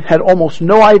layman had almost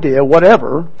no idea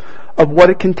whatever of what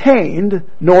it contained,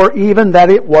 nor even that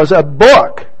it was a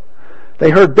book.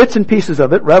 They heard bits and pieces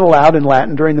of it read aloud in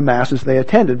Latin during the masses they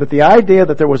attended, but the idea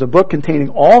that there was a book containing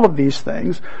all of these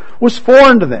things was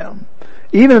foreign to them,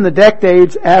 even in the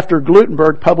decades after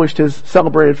Gutenberg published his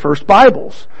celebrated first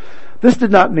Bibles. This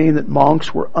did not mean that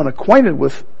monks were unacquainted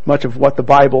with much of what the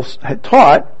Bible had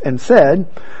taught and said,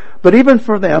 but even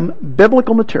for them,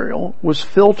 biblical material was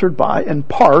filtered by and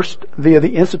parsed via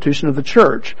the institution of the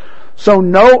church. So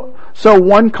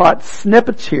one caught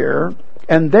snippets here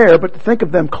and there, but to think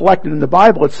of them collected in the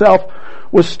Bible itself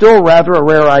was still rather a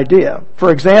rare idea.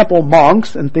 For example,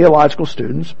 monks and theological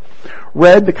students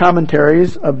read the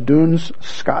commentaries of Duns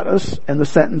Scotus and the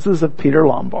sentences of Peter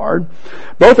Lombard,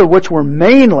 both of which were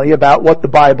mainly about what's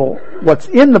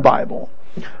in the Bible.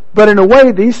 But in a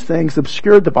way, these things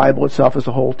obscured the Bible itself as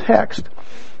a whole text.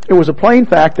 It was a plain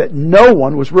fact that no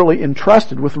one was really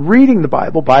entrusted with reading the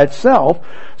Bible by itself,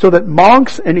 so that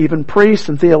monks and even priests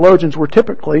and theologians were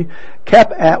typically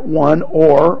kept at one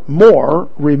or more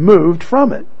removed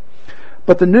from it.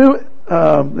 But the new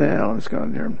let's go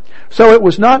in here. So it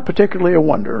was not particularly a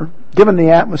wonder, given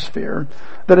the atmosphere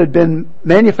that had been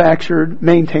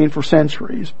maintained for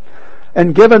centuries,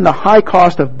 and given the high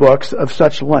cost of books of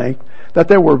such length, that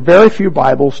there were very few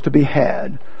Bibles to be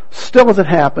had. Still, as it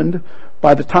happened,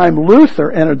 by the time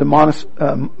Luther entered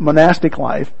the monastic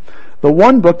life, the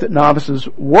one book that novices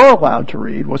were allowed to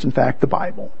read was in fact the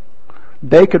Bible.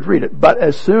 They could read it, but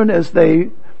as soon as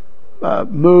they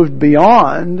moved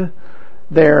beyond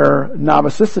their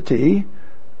novicity,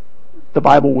 the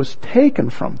Bible was taken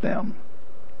from them.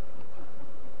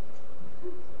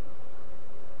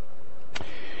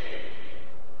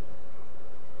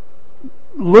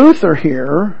 Luther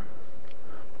here,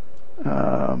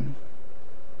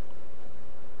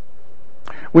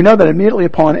 we know that immediately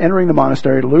upon entering the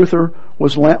monastery, Luther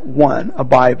was lent a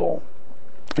Bible.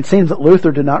 It seems that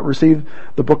Luther did not receive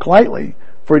the book lightly,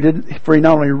 for he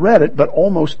not only read it, but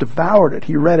almost devoured it.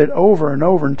 He read it over and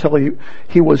over until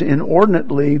he was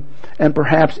inordinately and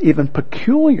perhaps even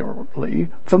peculiarly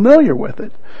familiar with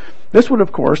it. This would,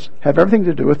 of course, have everything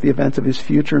to do with the events of his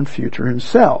future and future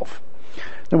himself.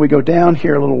 Then we go down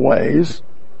here a little ways.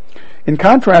 In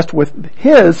contrast with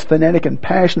his phonetic and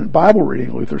passionate Bible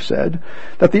reading, Luther said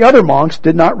that the other monks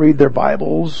did not read their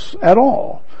Bibles at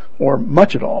all, or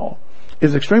much at all. It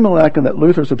is extremely likely that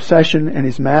Luther's obsession and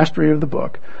his mastery of the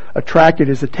book attracted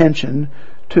his attention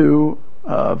to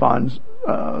von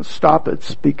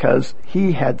Staupitz, because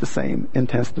he had the same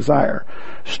intense desire.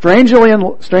 Strangely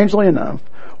enough,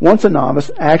 once a novice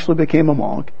actually became a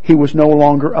monk, he was no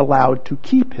longer allowed to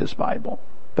keep his Bible.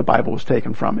 The Bible was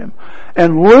taken from him.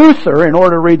 And Luther, in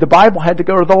order to read the Bible, had to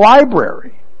go to the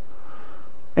library.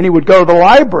 And he would go to the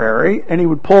library and he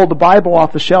would pull the Bible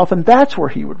off the shelf, and that's where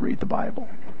he would read the Bible.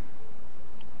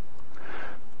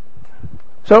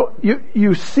 So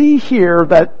you see here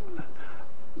that's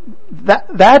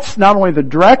not only the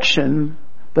direction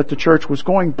that the church was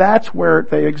going, that's where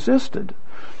they existed.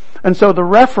 And so the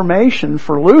Reformation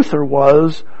for Luther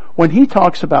was, when he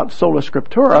talks about sola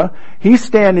scriptura, he's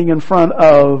standing in front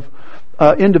of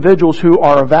individuals who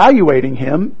are evaluating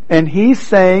him, and he's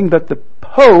saying that the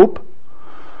Pope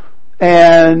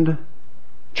and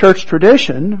church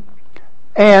tradition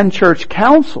and church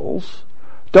councils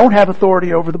don't have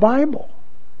authority over the Bible.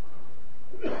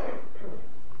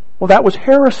 Well, that was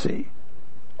heresy.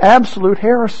 Absolute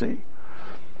heresy.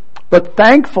 But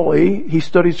thankfully, he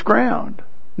stood his ground.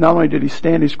 Not only did he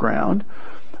stand his ground,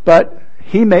 but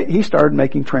he started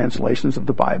making translations of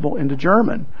the Bible into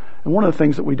German. And one of the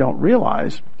things that we don't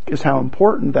realize is how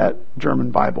important that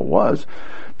German Bible was,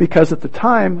 because at the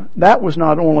time, it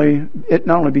not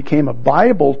only became a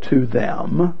Bible to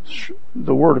them,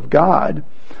 the Word of God,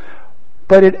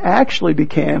 but it actually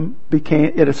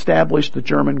it established the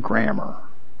German grammar.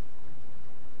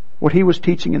 What he was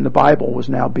teaching in the Bible was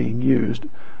now being used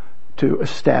to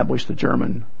establish the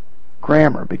German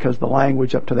grammar, because the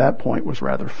language up to that point was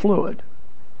rather fluid.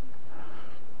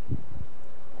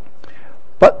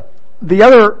 But the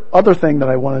other thing that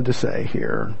I wanted to say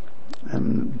here,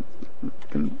 and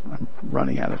I'm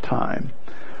running out of time,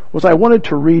 was I wanted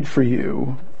to read for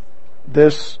you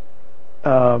this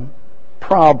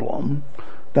problem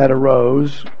that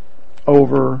arose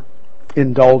over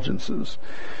indulgences.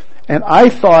 And I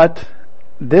thought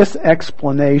this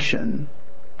explanation,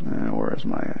 where is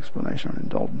my explanation on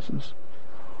indulgences,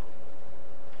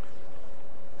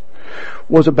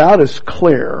 was about as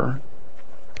clear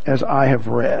as I have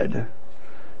read.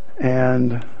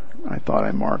 And I thought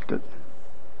I marked it.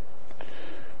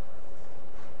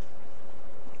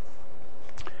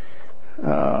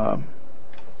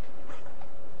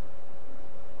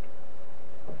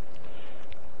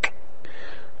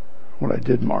 What I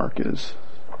did mark is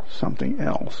something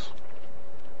else.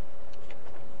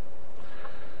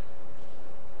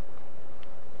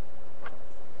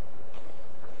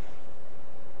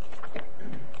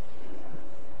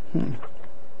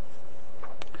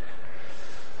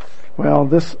 Well,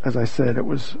 this, as I said, it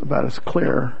was about as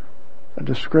clear a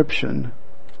description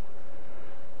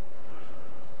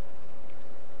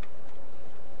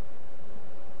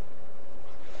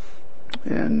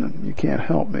and you can't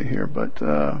help me here, but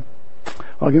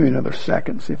I'll give you another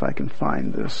second, see if I can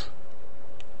find this.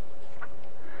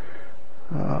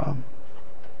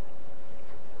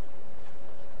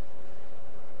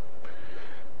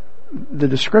 The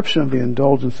description of the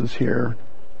indulgences here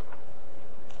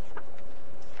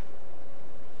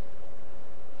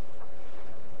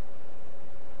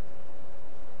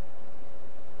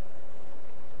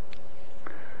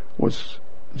was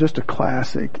just a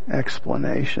classic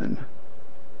explanation.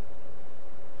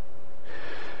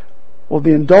 Well,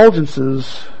 the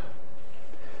indulgences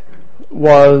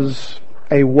was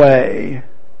a way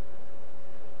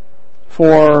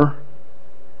for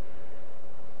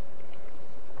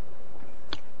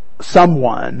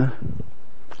someone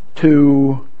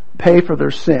to pay for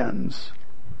their sins.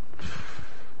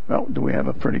 Well, do we have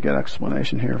a pretty good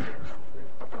explanation here?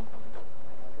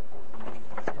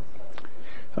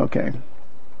 Okay.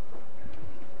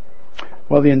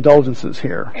 Well, the indulgences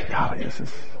here. Golly, this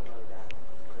is...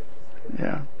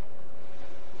 Yeah.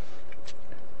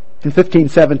 In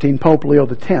 1517, Pope Leo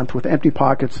X, with empty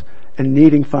pockets and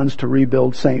needing funds to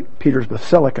rebuild St. Peter's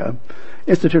Basilica,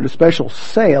 instituted a special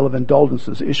sale of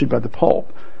indulgences issued by the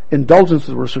Pope.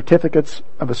 Indulgences were certificates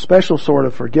of a special sort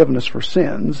of forgiveness for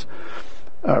sins,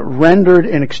 rendered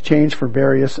in exchange for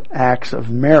various acts of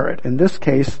merit. In this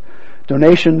case,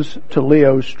 donations to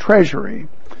Leo's treasury.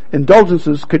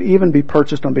 Indulgences could even be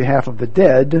purchased on behalf of the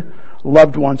dead,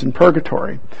 loved ones in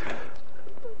purgatory.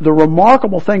 The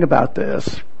remarkable thing about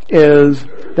this is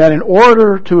that in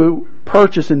order to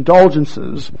purchase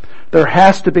indulgences, there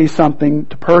has to be something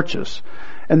to purchase.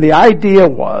 And the idea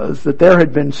was that there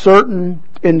had been certain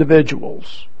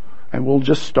individuals, and we'll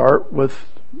just start with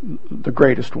the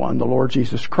greatest one, the Lord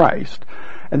Jesus Christ.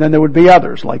 And then there would be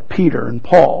others like Peter and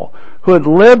Paul, who had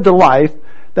lived a life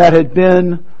that had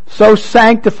been so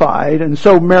sanctified and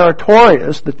so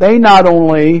meritorious that they not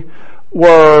only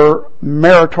were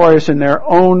meritorious in their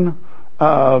own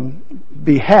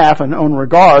behalf and own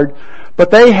regard,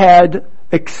 but they had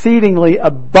exceedingly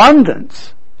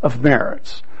abundance of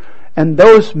merits. And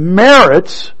those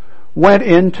merits went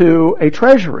into a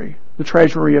treasury, the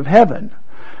treasury of heaven.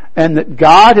 And that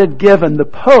God had given the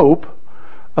Pope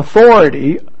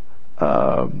authority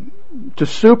to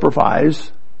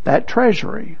supervise that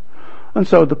treasury. And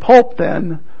so the Pope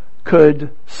then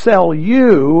could sell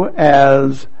you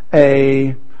as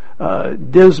a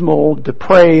dismal,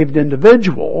 depraved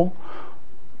individual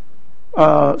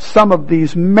some of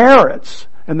these merits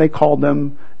and they called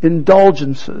them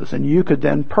indulgences, and you could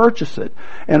then purchase it.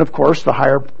 And of course, the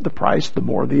higher the price, the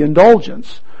more the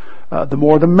indulgence, the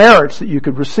more the merits that you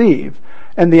could receive.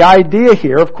 And the idea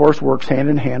here, of course, works hand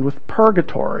in hand with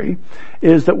purgatory,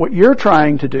 is that what you're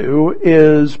trying to do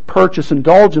is purchase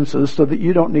indulgences so that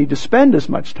you don't need to spend as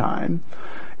much time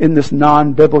in this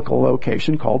non-biblical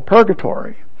location called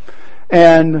purgatory.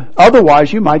 And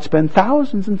otherwise, you might spend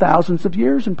thousands and thousands of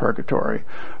years in purgatory.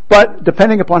 But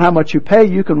depending upon how much you pay,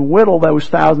 you can whittle those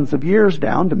thousands of years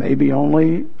down to maybe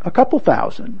only a couple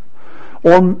thousand.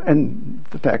 Or, in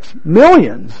fact,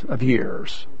 millions of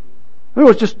years. It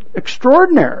was just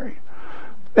extraordinary.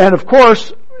 And of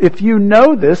course, if you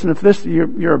know this, and if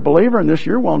you're a believer in this,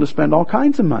 you're willing to spend all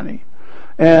kinds of money.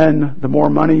 And the more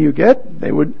money you get,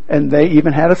 they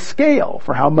even had a scale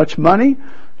for how much money,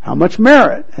 how much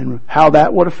merit, and how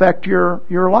that would affect your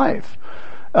life.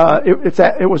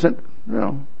 It was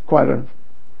quite a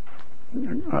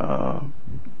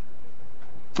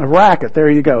racket. There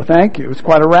you go. Thank you. It was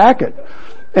quite a racket.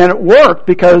 And it worked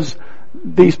because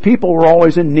these people were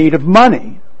always in need of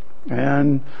money.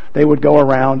 And they would go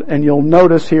around, and you'll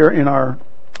notice here in our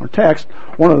text,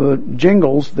 one of the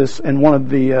jingles, one of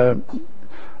the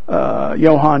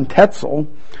Johann Tetzel,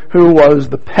 who was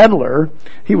the peddler,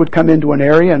 he would come into an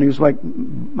area and he was like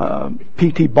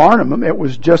P.T. Barnum. It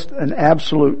was just an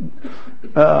absolute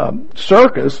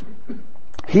circus.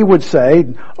 He would say,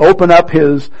 open up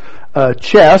his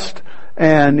chest,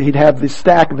 and he'd have this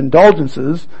stack of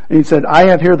indulgences, and he said, I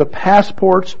have here the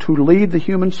passports to lead the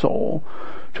human soul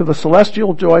to the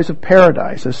celestial joys of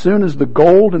paradise. As soon as the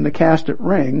gold in the casket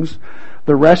rings,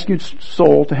 the rescued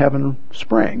soul to heaven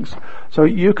springs. So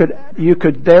you could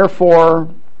therefore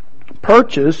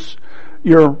purchase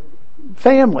your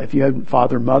family. If you had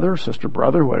father, mother, sister,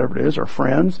 brother, whatever it is, or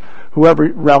friends,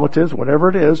 whoever, relatives, whatever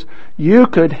it is, you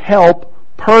could help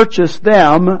purchase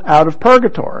them out of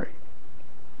purgatory.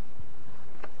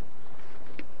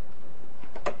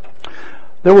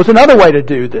 There was another way to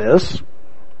do this,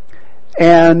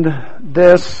 and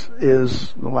this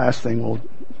is the last thing we'll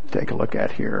take a look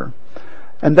at here.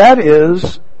 And that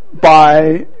is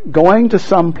by going to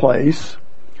some place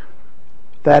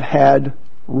that had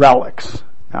relics.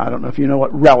 Now, I don't know if you know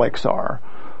what relics are,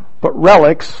 but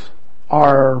relics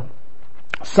are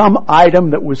some item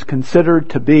that was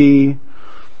considered to be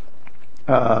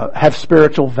have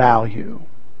spiritual value.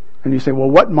 And you say, well,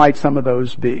 what might some of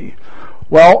those be?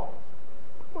 Well,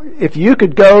 if you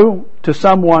could go to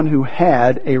someone who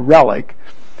had a relic,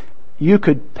 you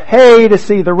could pay to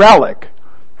see the relic.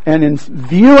 And in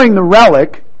viewing the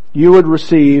relic, you would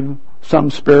receive some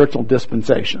spiritual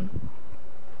dispensation.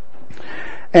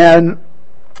 And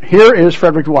here is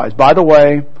Frederick the Wise. By the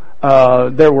way,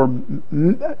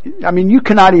 you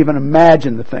cannot even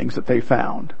imagine the things that they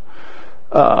found.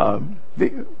 I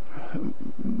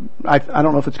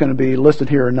don't know if it's going to be listed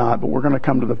here or not, but we're going to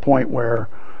come to the point where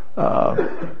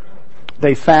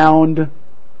they found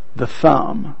the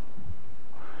thumb,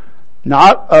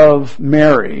 not of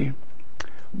Mary,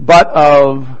 but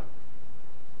of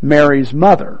Mary's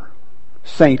mother,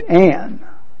 Saint Anne.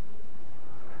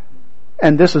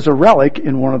 And this is a relic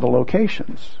in one of the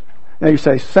locations. Now you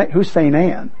say, who's Saint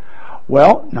Anne?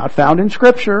 Well, not found in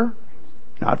Scripture.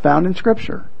 Not found in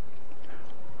Scripture.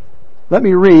 Let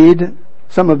me read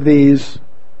some of these.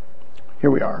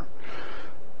 Here we are.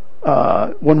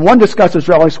 When one discusses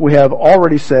relics, we have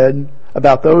already said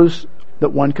about those that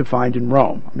one could find in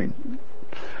Rome. I mean,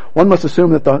 one must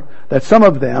assume that some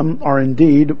of them are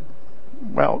indeed,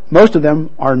 well, most of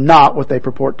them are not what they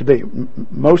purport to be.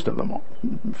 Most of them are.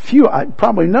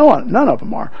 Probably none of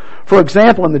them are. For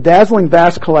example, in the dazzling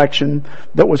vast collection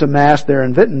that was amassed there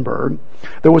in Wittenberg,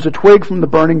 there was a twig from the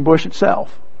burning bush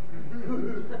itself.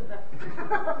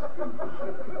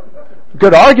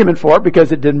 Good argument for it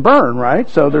because it didn't burn, right?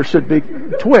 So there should be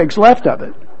twigs left of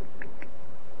it.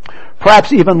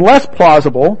 Perhaps even less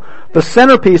plausible, the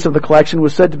centerpiece of the collection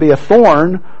was said to be a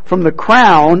thorn from the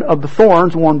crown of the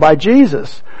thorns worn by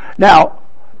Jesus. Now,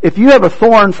 if you have a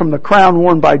thorn from the crown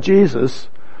worn by Jesus,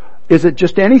 is it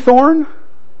just any thorn?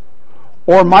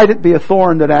 Or might it be a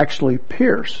thorn that actually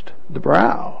pierced the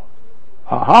brow?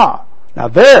 Aha! Now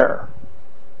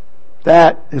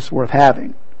that is worth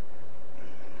having.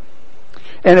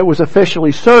 And it was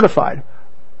officially certified.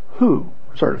 Who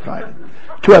certified it?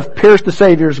 To have pierced the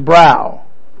Savior's brow.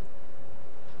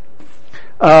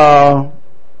 Of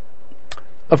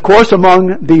course,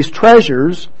 among these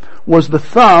treasures was the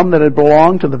thumb that had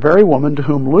belonged to the very woman to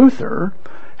whom Luther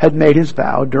had made his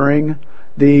vow during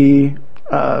the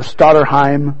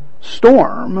Stotterheim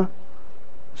storm,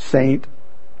 Saint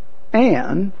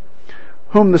Anne,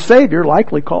 whom the Savior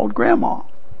likely called Grandma.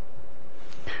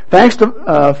 Thanks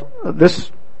to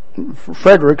this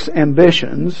Frederick's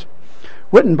ambitions,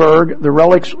 Wittenberg, the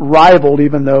relics rivaled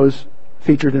even those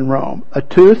featured in Rome. A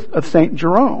tooth of St.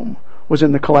 Jerome was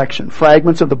in the collection,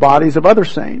 fragments of the bodies of other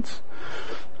saints,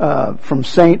 from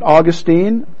St.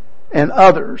 Augustine and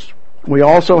others. We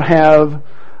also have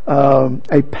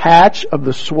a patch of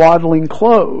the swaddling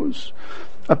clothes,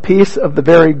 a piece of the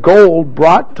very gold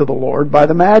brought to the Lord by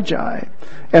the Magi,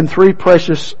 and 3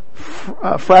 precious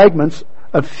fragments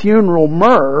of funeral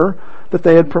myrrh that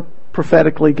they had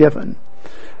prophetically given.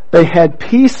 They had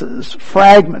pieces,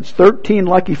 fragments, 13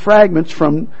 lucky fragments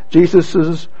from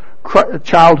Jesus'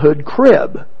 childhood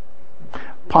crib,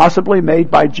 possibly made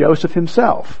by Joseph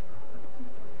himself.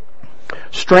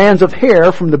 Strands of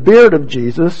hair from the beard of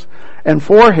Jesus, and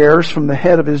 4 hairs from the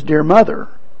head of his dear mother.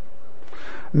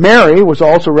 Mary was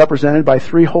also represented by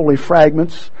 3 holy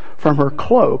fragments from her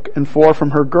cloak and 4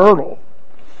 from her girdle.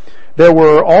 There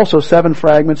were also 7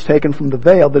 fragments taken from the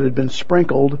veil that had been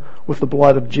sprinkled with the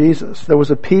blood of Jesus. There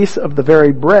was a piece of the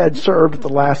very bread served at the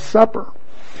Last Supper,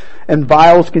 and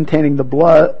vials containing the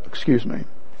blood,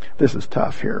 this is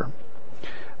tough here,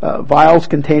 vials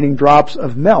containing drops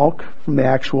of milk from the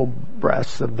actual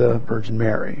breasts of the Virgin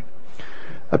Mary.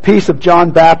 A piece of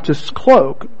John Baptist's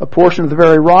cloak, a portion of the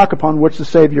very rock upon which the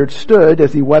Savior stood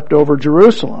as he wept over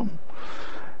Jerusalem,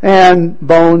 and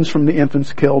bones from the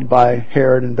infants killed by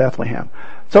Herod in Bethlehem.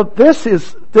 So this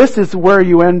is where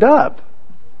you end up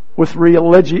with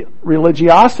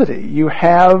religiosity. You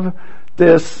have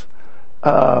this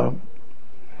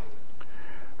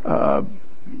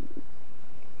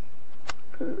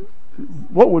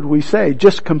what would we say?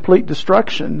 Just complete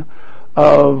destruction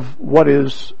of what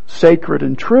is sacred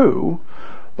and true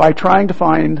by trying to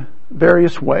find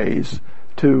various ways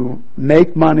to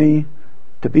make money,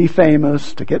 to be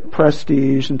famous, to get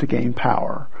prestige, and to gain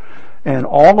power. And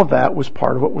all of that was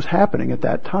part of what was happening at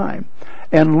that time.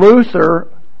 And Luther,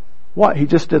 what? He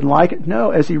just didn't like it?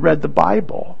 No, as he read the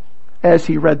Bible,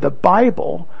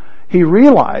 he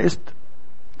realized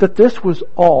that this was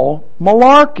all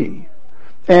malarkey.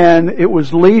 And it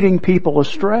was leading people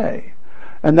astray.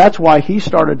 And that's why he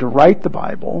started to write the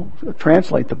Bible,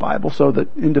 translate the Bible, so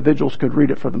that individuals could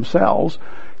read it for themselves.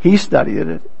 He studied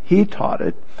it, he taught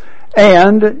it,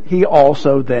 and he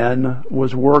also then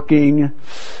was working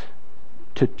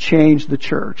to change the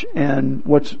church. And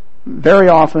what's very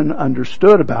often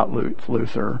understood about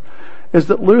Luther is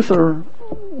that Luther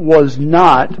was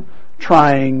not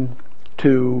trying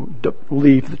to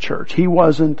leave the church. He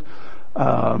wasn't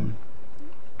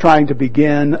trying to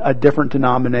begin a different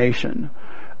denomination.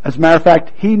 As a matter of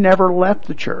fact, he never left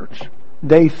the church.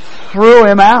 They threw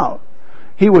him out.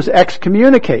 He was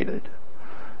excommunicated.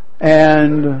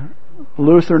 And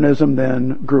Lutheranism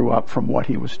then grew up from what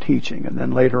he was teaching. And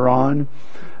then later on,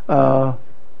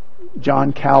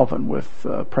 John Calvin with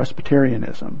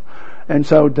Presbyterianism. And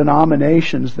so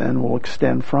denominations then will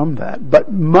extend from that.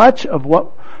 But much of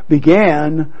what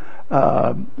began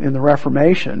in the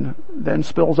Reformation then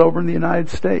spills over in the United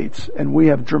States. And we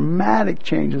have dramatic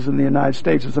changes in the United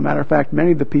States. As a matter of fact,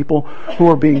 many of the people who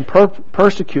are being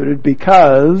persecuted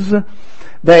because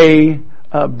they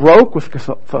broke with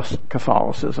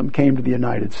Catholicism came to the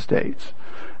United States.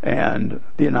 And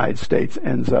the United States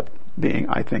ends up being,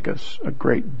 I think, a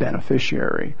great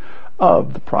beneficiary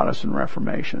of the Protestant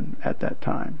Reformation at that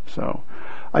time. So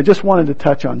I just wanted to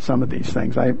touch on some of these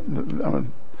things. I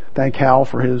thank Hal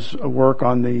for his work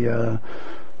on the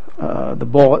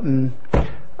bulletin.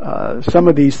 Some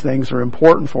of these things are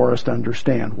important for us to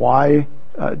understand. Why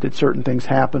did certain things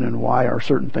happen, and why are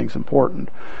certain things important?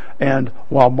 And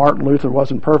while Martin Luther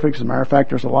wasn't perfect, as a matter of fact,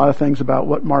 there's a lot of things about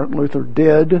what Martin Luther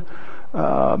did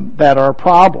that are a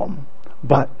problem.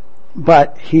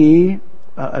 But he,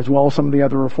 as well as some of the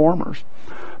other reformers.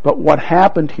 But what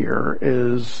happened here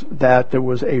is that there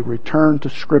was a return to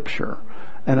Scripture.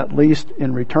 And at least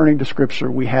in returning to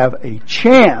Scripture, we have a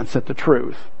chance at the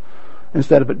truth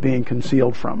instead of it being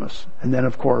concealed from us. And then,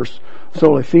 of course,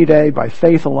 sola fide, by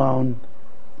faith alone,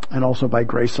 and also by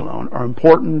grace alone, are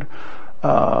important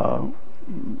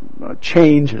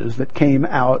changes that came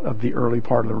out of the early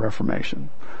part of the Reformation.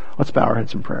 Let's bow our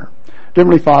heads in prayer. Dear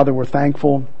Heavenly Father, we're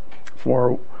thankful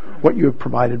for what you have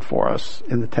provided for us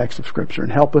in the text of Scripture,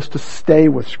 and help us to stay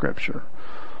with Scripture.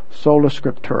 Sola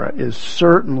scriptura is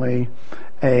certainly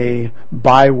a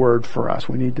byword for us.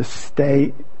 We need to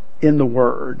stay in the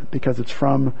Word, because it's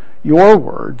from your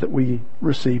Word that we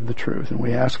receive the truth. And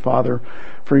we ask, Father,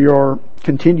 for your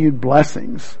continued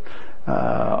blessings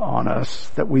on us,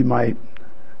 that we might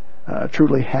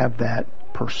truly have that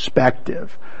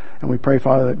perspective And we pray,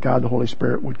 Father, that God the Holy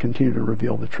Spirit would continue to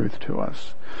reveal the truth to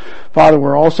us. Father,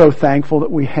 we're also thankful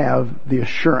that we have the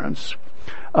assurance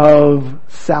of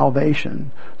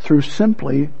salvation through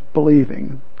simply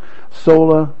believing.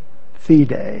 Sola,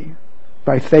 fide,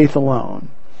 by faith alone.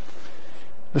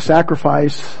 The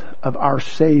sacrifice of our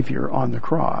Savior on the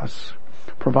cross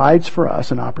provides for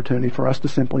us an opportunity for us to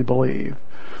simply believe.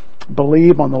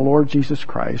 Believe on the Lord Jesus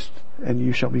Christ and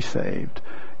you shall be saved.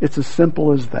 It's as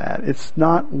simple as that. It's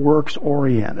not works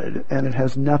oriented, and it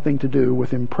has nothing to do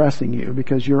with impressing you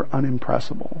because you're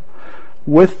unimpressible,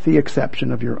 with the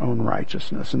exception of your own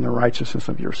righteousness and the righteousness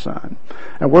of your Son.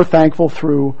 And we're thankful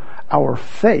through our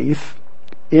faith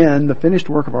in the finished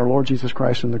work of our Lord Jesus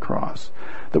Christ on the cross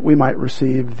that we might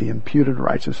receive the imputed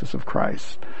righteousness of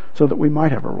Christ so that we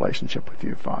might have a relationship with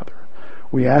you, Father.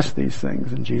 We ask these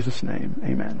things in Jesus' name.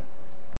 Amen.